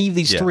 Any of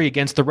these 3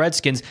 against the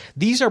Redskins,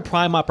 these are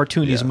prime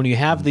opportunities. When you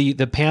have the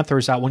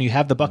Panthers out, when you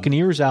have the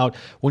Buccaneers out,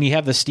 when you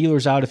have the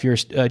Steelers out, if you're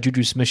a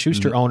Juju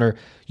Smith-Schuster owner,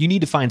 you need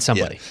to find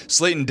somebody. Yeah.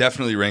 Slayton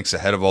definitely ranks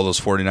ahead of all those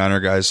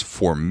 49er guys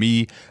for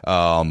me,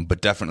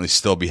 but definitely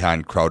still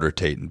behind Crowder,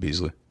 Tate, and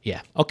Beasley.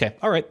 Yeah. Okay.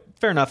 All right.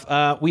 Fair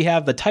enough. We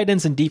have the tight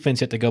ends and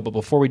defense yet to go, but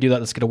before we do that,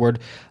 let's get a word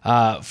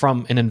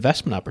from an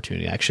investment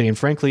opportunity, actually. And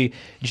frankly,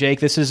 Jake,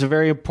 this is a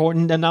very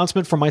important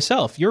announcement for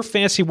myself. Your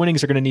fantasy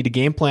winnings are going to need a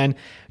game plan that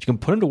you can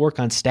put into work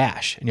on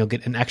Stash, and you'll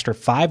get an extra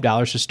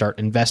 $5 to start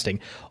investing.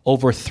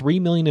 Over 3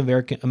 million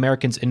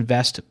Americans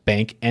invest,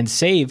 bank, and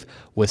save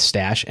with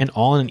Stash, and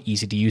all in an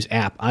easy-to-use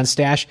app. On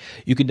Stash,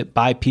 you can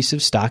buy pieces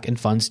of stock and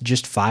funds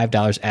just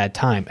 $5 at a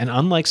time. And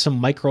unlike some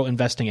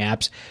micro-investing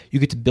apps, you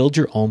get to build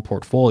your own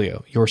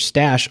portfolio. Your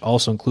Stash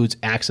also includes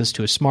access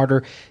to a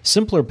smarter,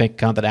 simpler bank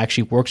account that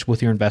actually works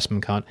with your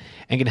investment account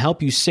and can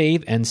help you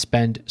save and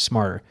spend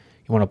smarter.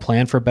 You want to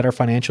plan for a better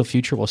financial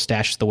future? Well,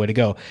 Stash is the way to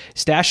go.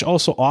 Stash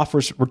also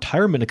offers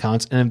retirement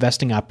accounts and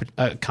investing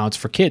accounts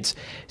for kids.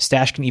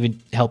 Stash can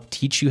even help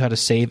teach you how to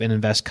save and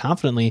invest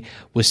confidently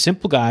with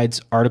simple guides,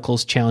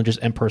 articles, challenges,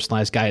 and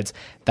personalized guides.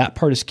 That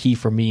part is key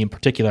for me in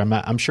particular.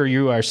 I'm sure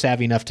you are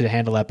savvy enough to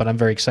handle that, but I'm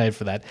very excited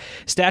for that.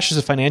 Stash is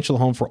a financial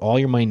home for all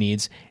your money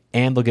needs,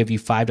 and they'll give you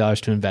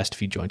 $5 to invest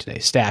if you join today.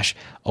 Stash,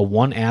 a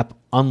one-app,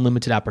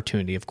 unlimited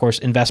opportunity. Of course,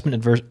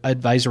 investment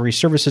advisory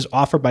services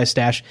offered by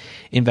Stash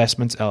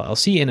Investments,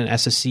 LLC, and an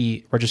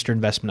SSC registered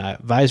investment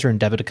advisor and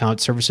debit account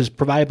services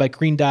provided by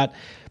Green Dot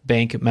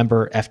Bank,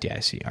 member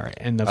FDIC. All right,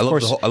 and I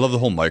love the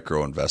whole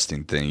micro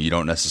investing thing. You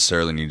don't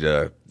necessarily need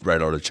to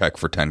write out a check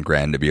for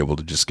 $10,000 to be able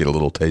to just get a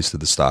little taste of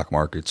the stock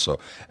market. So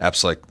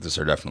apps like this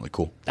are definitely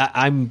cool.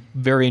 I'm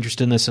very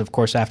interested in this. And of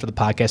course, after the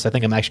podcast, I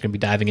think I'm actually going to be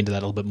diving into that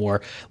a little bit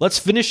more. Let's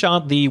finish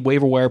on the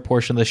waiver wire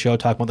portion of the show,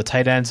 talking about the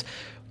tight ends.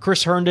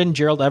 Chris Herndon,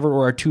 Gerald Everett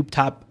were our two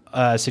top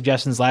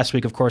suggestions last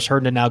week. Of course,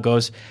 Herndon now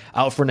goes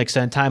out for an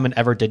extended time, and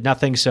Everett did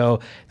nothing.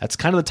 So that's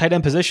kind of the tight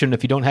end position.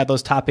 If you don't have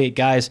those top 8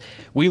 guys,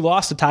 we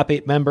lost a top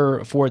 8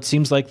 member for it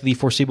seems like the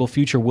foreseeable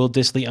future. Will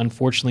Dissly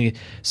unfortunately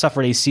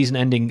suffered a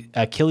season-ending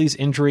Achilles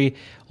injury.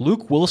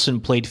 Luke Wilson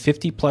played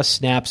 50-plus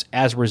snaps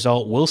as a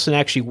result. Wilson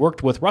actually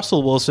worked with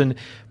Russell Wilson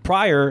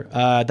prior,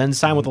 then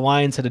signed with the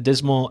Lions, had a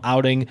dismal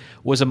outing,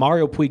 was a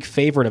Mario Puig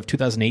favorite of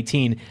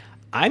 2018.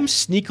 I'm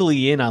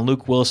sneakily in on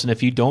Luke Wilson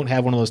if you don't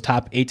have one of those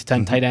top 8 to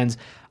 10 tight ends.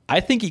 I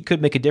think he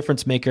could make a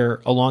difference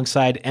maker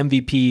alongside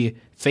MVP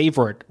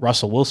favorite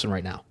Russell Wilson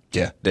right now.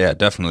 Yeah,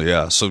 definitely,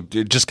 yeah. So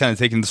just kind of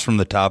taking this from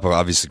the top,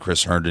 obviously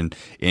Chris Herndon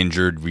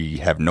injured. We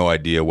have no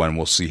idea when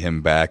we'll see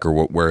him back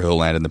or where he'll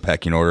land in the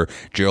pecking order.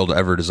 Gerald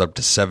Everett is up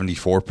to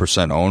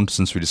 74% owned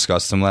since we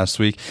discussed him last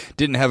week.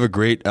 Didn't have a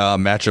great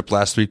matchup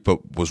last week,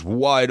 but was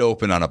wide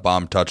open on a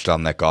bomb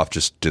touchdown that Goff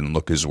just didn't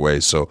look his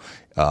way. So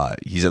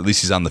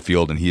he's on the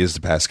field, and he is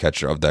the pass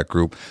catcher of that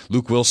group.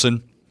 Luke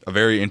Wilson, a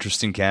very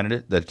interesting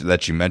candidate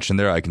that you mentioned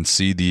there. I can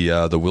see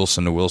the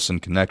Wilson to Wilson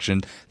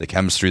connection, the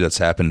chemistry that's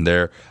happened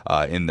there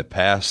in the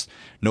past.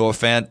 Noah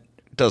Fant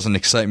doesn't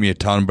excite me a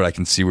ton, but I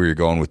can see where you're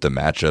going with the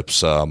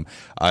matchups.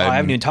 I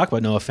haven't even talked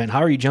about Noah Fant. How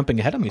are you jumping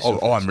ahead of me?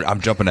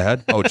 I'm jumping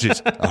ahead. Oh, jeez.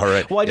 All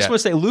right. Well, I just want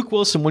to say, Luke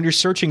Wilson, when you're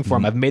searching for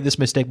him, I've made this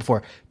mistake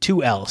before.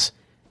 2 L's.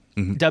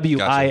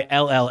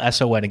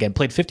 Willson again.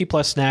 Played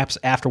 50-plus snaps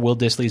after Will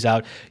Dissly's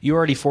out. You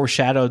already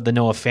foreshadowed the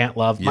Noah Fant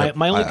love. Yep.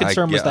 My only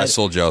concern was that... I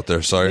sold you out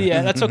there, sorry.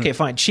 Yeah, that's okay,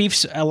 fine.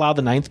 Chiefs allow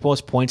the 9th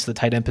most points to the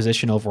tight end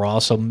position overall,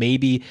 so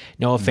maybe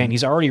Noah Fant,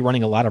 he's already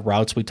running a lot of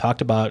routes. We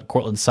talked about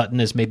Cortland Sutton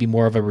as maybe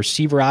more of a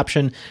receiver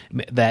option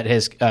that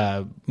has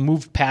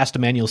moved past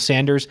Emmanuel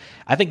Sanders.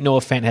 I think Noah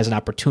Fant has an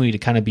opportunity to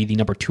kind of be the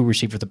number 2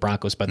 receiver for the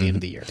Broncos by the end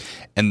of the year.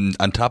 And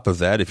on top of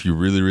that, if you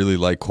really, really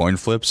like coin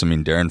flips, I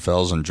mean, Darren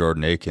Fells and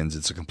Jordan Akins,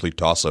 it's a complete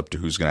toss-up to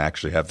who's going to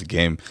actually have the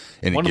game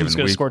in a given week. One of them's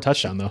going to score a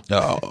touchdown, though.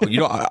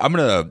 I'm going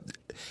to...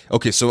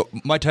 Okay, so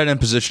my tight end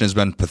position has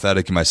been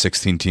pathetic in my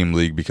 16-team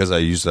league because I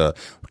used a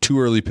too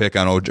early pick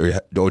on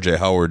O.J.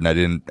 Howard, and I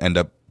didn't end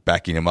up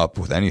backing him up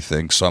with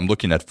anything. So I'm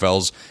looking at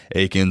Fells,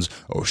 Akins,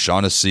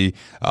 O'Shaughnessy,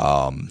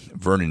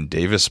 Vernon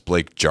Davis,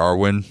 Blake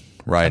Jarwin,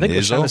 Ryan Izzo. I think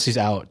O'Shaughnessy's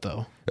out,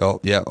 though. Oh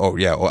yeah.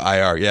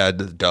 IR. Yeah.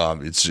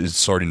 It's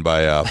sorting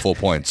by full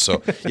points.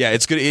 So yeah,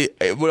 it's good.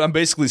 What I'm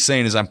basically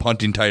saying is I'm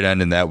punting tight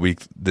end in that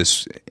week.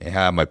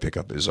 I might pick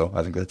up Izzo.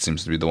 I think that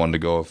seems to be the one to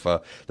go if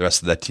the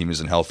rest of that team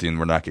isn't healthy and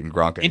we're not getting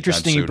Gronk.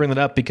 Interesting you bring that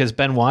up because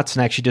Ben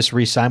Watson actually just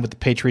re-signed with the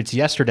Patriots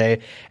yesterday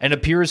and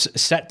appears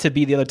set to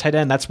be the other tight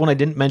end. That's one I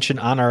didn't mention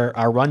on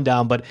our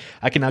rundown, but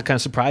I can now kind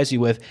of surprise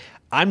you with.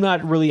 I'm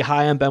not really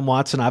high on Ben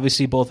Watson.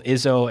 Obviously, both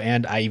Izzo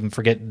and I even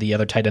forget the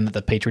other tight end that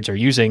the Patriots are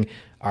using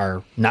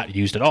are not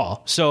used at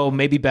all. So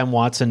maybe Ben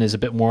Watson is a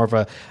bit more of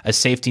a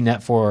safety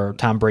net for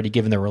Tom Brady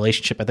given their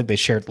relationship. I think they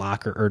shared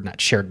not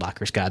shared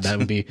lockers. God, that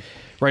would be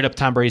right up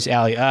Tom Brady's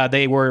alley.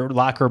 They were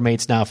locker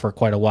mates now for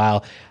quite a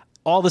while.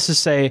 All this to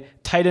say,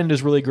 tight end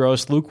is really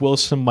gross. Luke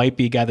Wilson might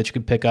be a guy that you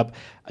can pick up.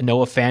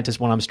 Noah Fant is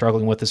one I'm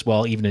struggling with as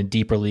well, even in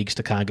deeper leagues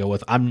to kind of go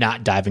with. I'm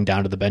not diving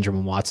down to the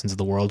Benjamin Watsons of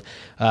the world.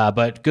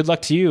 But good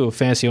luck to you,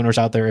 fantasy owners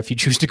out there, if you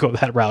choose to go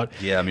that route.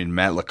 Yeah, I mean,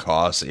 Matt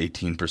Lacoste,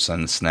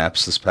 18%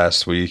 snaps this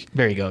past week.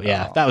 There you go.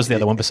 Yeah, that was the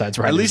other one besides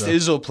Ryan. At least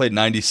Izzo played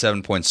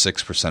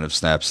 97.6% of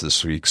snaps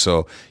this week.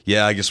 So,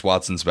 yeah, I guess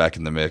Watson's back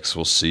in the mix.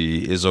 We'll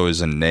see. Izzo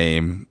is a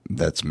name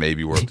that's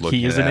maybe worth looking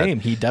at. He is a name.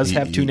 He does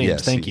have 2 names.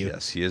 Yes, Thank you.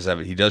 Yes,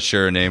 he does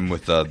share a name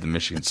with the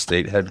Michigan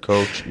State head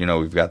coach. You know,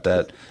 we've got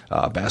that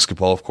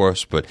basketball of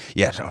course. But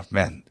yeah, no,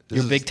 man.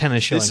 Your Big Ten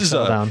is showing.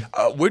 Down.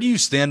 Where do you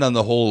stand on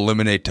the whole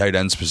eliminate tight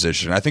ends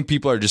position? I think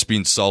people are just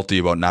being salty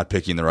about not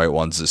picking the right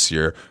ones this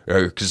year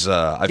because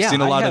I've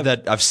seen a lot of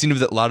that. I've seen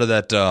a lot of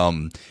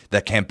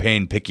that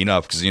campaign picking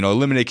up because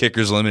eliminate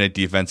kickers, eliminate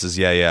defenses.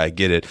 Yeah, I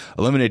get it.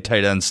 Eliminate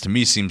tight ends to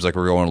me seems like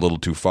we're going a little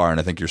too far, and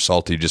I think you're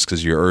salty just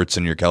because your Ertz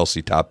and your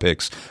Kelsey top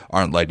picks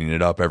aren't lighting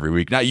it up every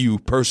week. Not you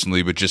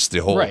personally, but just the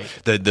whole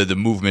the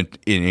movement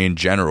in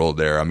general.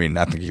 There, I mean,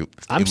 I think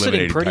I'm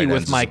sitting pretty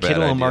with my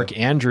Kittle and Mark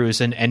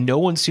Andrews, and no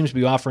one seems to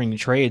be offering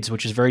trades,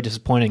 which is very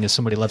disappointing as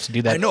somebody loves to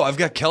do that. I know. I've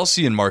got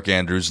Kelsey and Mark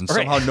Andrews, and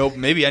somehow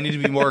maybe I need to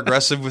be more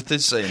aggressive with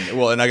this.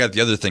 And I got the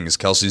other thing is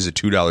Kelsey's a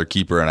 $2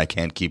 keeper, and I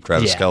can't keep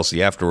Travis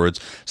Kelsey afterwards.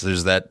 So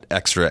there's that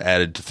extra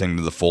added thing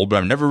to the fold. But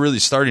I'm never really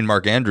starting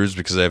Mark Andrews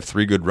because I have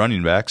 3 good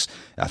running backs.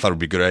 I thought it would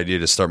be a good idea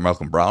to start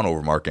Malcolm Brown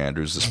over Mark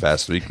Andrews this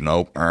past week.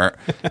 Nope.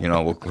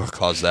 We'll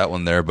cause that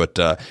one there. But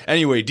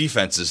anyway,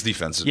 defenses.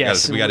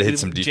 Yes, we got to hit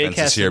some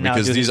defenses here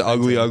because these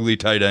ugly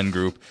tight end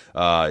group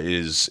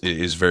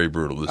is very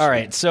brutal this All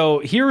right, so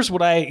here's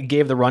what I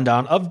gave the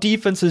rundown of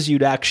defenses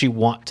you'd actually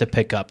want to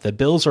pick up. The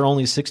Bills are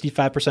only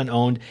 65%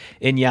 owned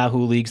in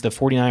Yahoo leagues. The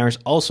 49ers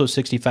also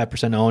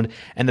 65% owned.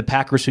 And the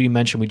Packers, who you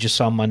mentioned, we just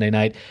saw Monday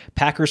night.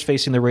 Packers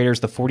facing the Raiders.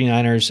 The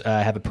 49ers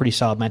have a pretty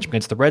solid matchup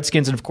against the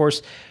Redskins. And, of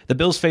course, the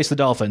Bills face the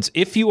Dolphins.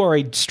 If you are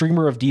a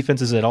streamer of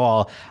defenses at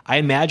all, I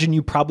imagine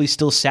you probably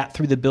still sat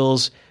through the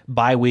Bills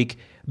bye week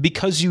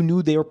because you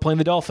knew they were playing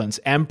the Dolphins.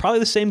 And probably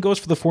the same goes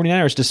for the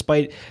 49ers,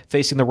 despite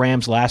facing the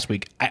Rams last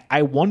week.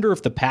 I wonder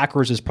if the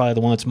Packers is probably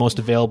the one that's most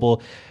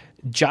available.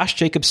 Josh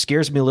Jacobs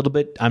scares me a little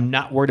bit. I'm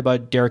not worried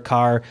about Derek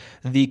Carr.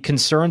 The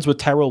concerns with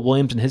Tyrell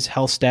Williams and his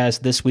health status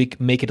this week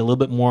make it a little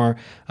bit more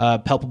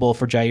palpable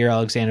for Jair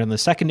Alexander in the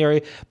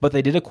secondary, but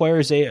they did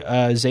acquire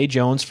Zay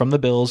Jones from the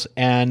Bills,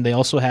 and they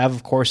also have,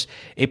 of course,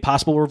 a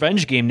possible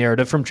revenge game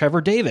narrative from Trevor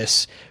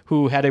Davis,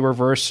 who had a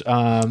reverse,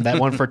 that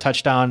one for a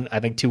touchdown, I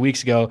think 2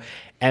 weeks ago,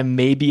 and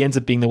maybe ends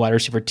up being the wide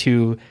receiver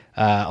 2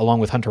 along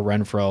with Hunter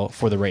Renfrow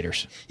for the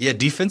Raiders. Yeah,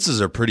 defenses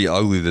are pretty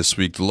ugly this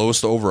week. The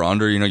lowest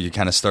over-under, you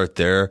kind of start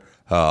there,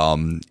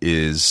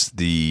 is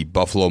the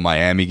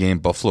Buffalo-Miami game.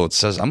 Buffalo, it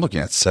says, I'm looking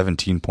at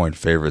 17-point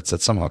favorites.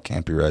 That somehow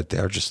can't be right. They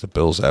are just the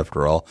Bills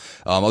after all.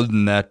 Other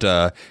than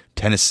that,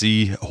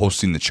 Tennessee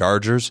hosting the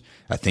Chargers.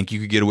 I think you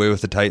could get away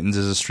with the Titans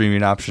as a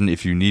streaming option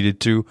if you needed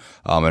to.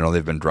 I know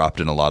they've been dropped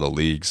in a lot of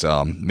leagues.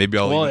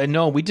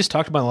 No, we just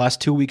talked about the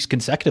last 2 weeks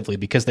consecutively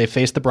because they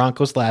faced the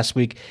Broncos last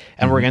week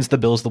and were against the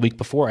Bills the week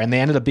before, and they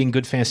ended up being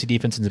good fantasy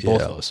defenses in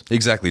both of those.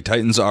 Exactly.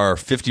 Titans are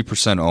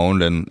 50%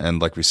 owned,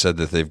 and like we said,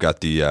 that they've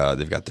got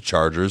the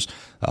Chargers.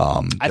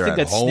 I think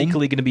that's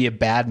sneakily going to be a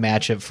bad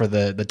matchup for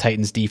the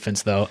Titans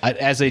defense, though.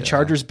 As a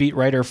Chargers beat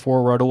writer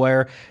for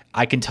RotoWire,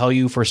 I can tell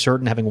you for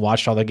certain, having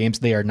watched all their games,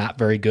 they are not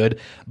very good.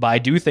 But I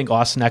do think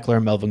Austin Eckler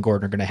and Melvin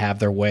Gordon are going to have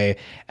their way.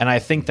 And I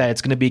think that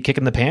it's going to be a kick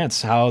in the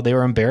pants how they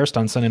were embarrassed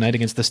on Sunday night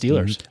against the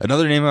Steelers.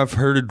 Another name I've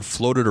heard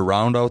floated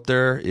around out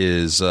there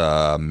is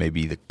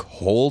maybe the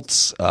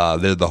Colts.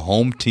 They're the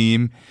home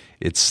team.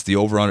 It's the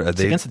over-under. It's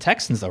against the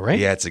Texans, though, right?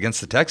 Yeah, it's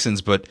against the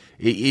Texans, but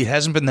it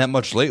hasn't been that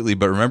much lately.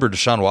 But remember,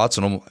 Deshaun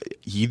Watson,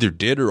 he either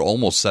did or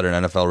almost set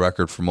an NFL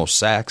record for most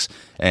sacks,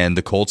 and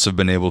the Colts have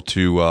been able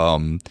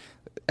to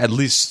at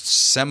least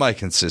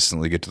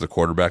semi-consistently get to the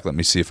quarterback. Let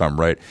me see if I'm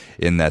right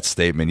in that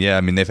statement. Yeah,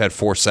 I mean, they've had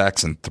 4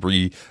 sacks in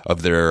 3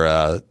 of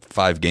their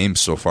 5 games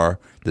so far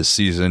this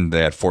season. They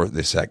had 4.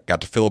 They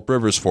got to Phillip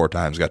Rivers 4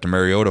 times, got to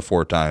Mariota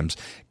 4 times,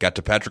 got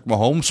to Patrick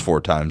Mahomes 4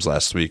 times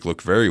last week.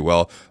 Looked very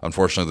well.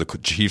 Unfortunately, the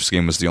Chiefs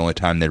game was the only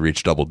time they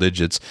reached double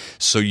digits.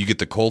 So you get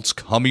the Colts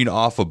coming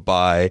off a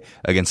bye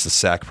against the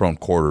sack-prone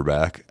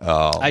quarterback.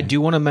 I do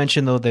want to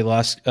mention, though, they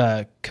lost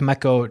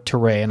Kemeko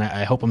Turay, and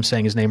I hope I'm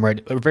saying his name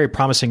right. A very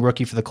promising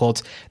rookie for the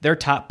Colts. Their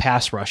top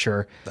pass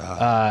rusher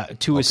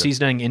to a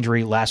season-ending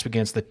injury last week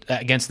against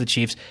the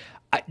Chiefs.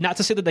 Not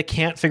to say that they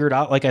can't figure it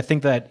out. Like, I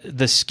think that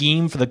the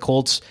scheme for the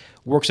Colts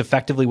works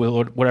effectively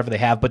with whatever they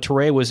have, but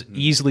Turay was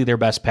easily their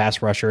best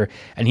pass rusher,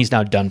 and he's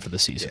now done for the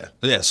season.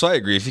 Yeah, so I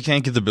agree. If you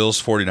can't get the Bills,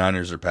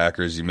 49ers, or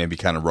Packers, you maybe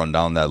kind of run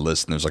down that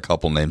list, and there's a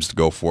couple names to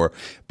go for,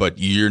 but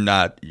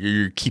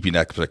you're keeping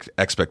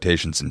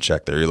expectations in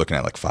check there. You're looking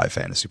at like 5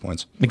 fantasy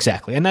points.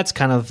 Exactly, and that's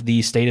kind of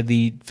the state of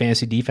the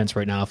fantasy defense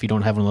right now if you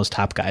don't have one of those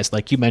top guys,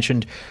 like you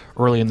mentioned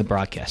early in the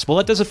broadcast. Well,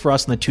 that does it for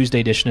us in the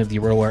Tuesday edition of the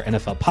RotoWire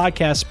NFL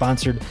podcast,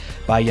 sponsored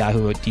by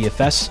Yahoo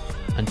DFS.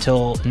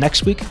 Until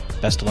next week,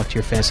 best of luck to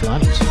your fantasy lineups.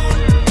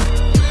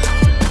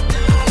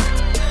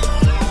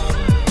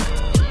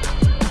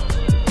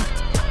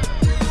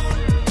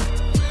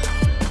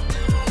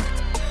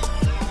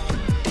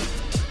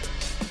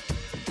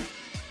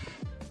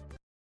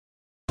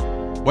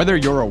 Whether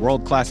you're a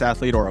world-class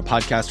athlete or a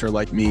podcaster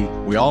like me,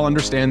 we all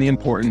understand the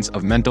importance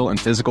of mental and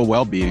physical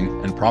well-being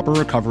and proper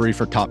recovery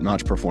for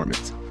top-notch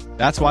performance.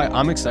 That's why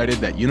I'm excited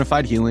that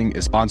Unified Healing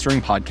is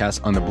sponsoring podcasts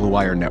on the Blue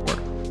Wire Network.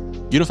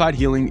 Unified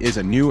Healing is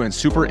a new and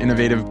super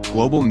innovative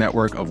global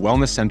network of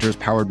wellness centers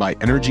powered by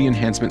Energy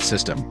Enhancement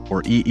System,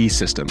 or EE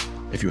System.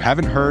 If you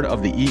haven't heard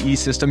of the EE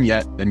System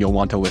yet, then you'll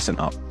want to listen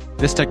up.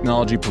 This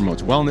technology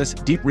promotes wellness,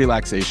 deep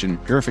relaxation,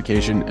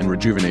 purification, and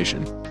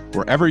rejuvenation.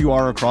 Wherever you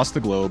are across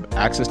the globe,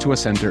 access to a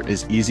center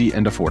is easy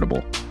and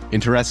affordable.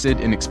 Interested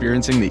in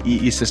experiencing the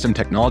EE System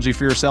technology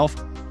for yourself?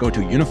 Go to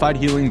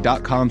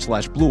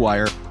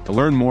unifiedhealing.com/bluewire to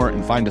learn more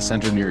and find a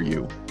center near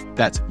you.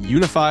 That's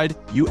unified,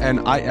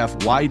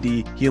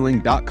 UNIFYD,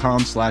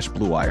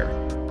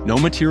 healing.com/bluewire. No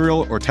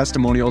material or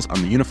testimonials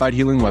on the Unified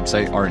Healing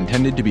website are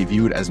intended to be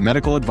viewed as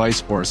medical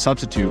advice or a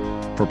substitute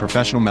for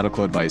professional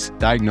medical advice,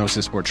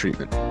 diagnosis, or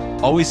treatment.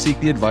 Always seek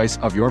the advice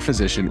of your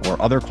physician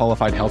or other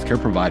qualified healthcare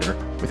provider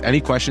with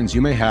any questions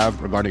you may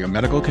have regarding a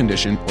medical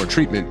condition or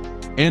treatment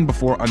and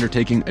before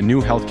undertaking a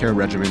new healthcare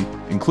regimen,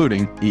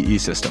 including EE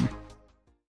System.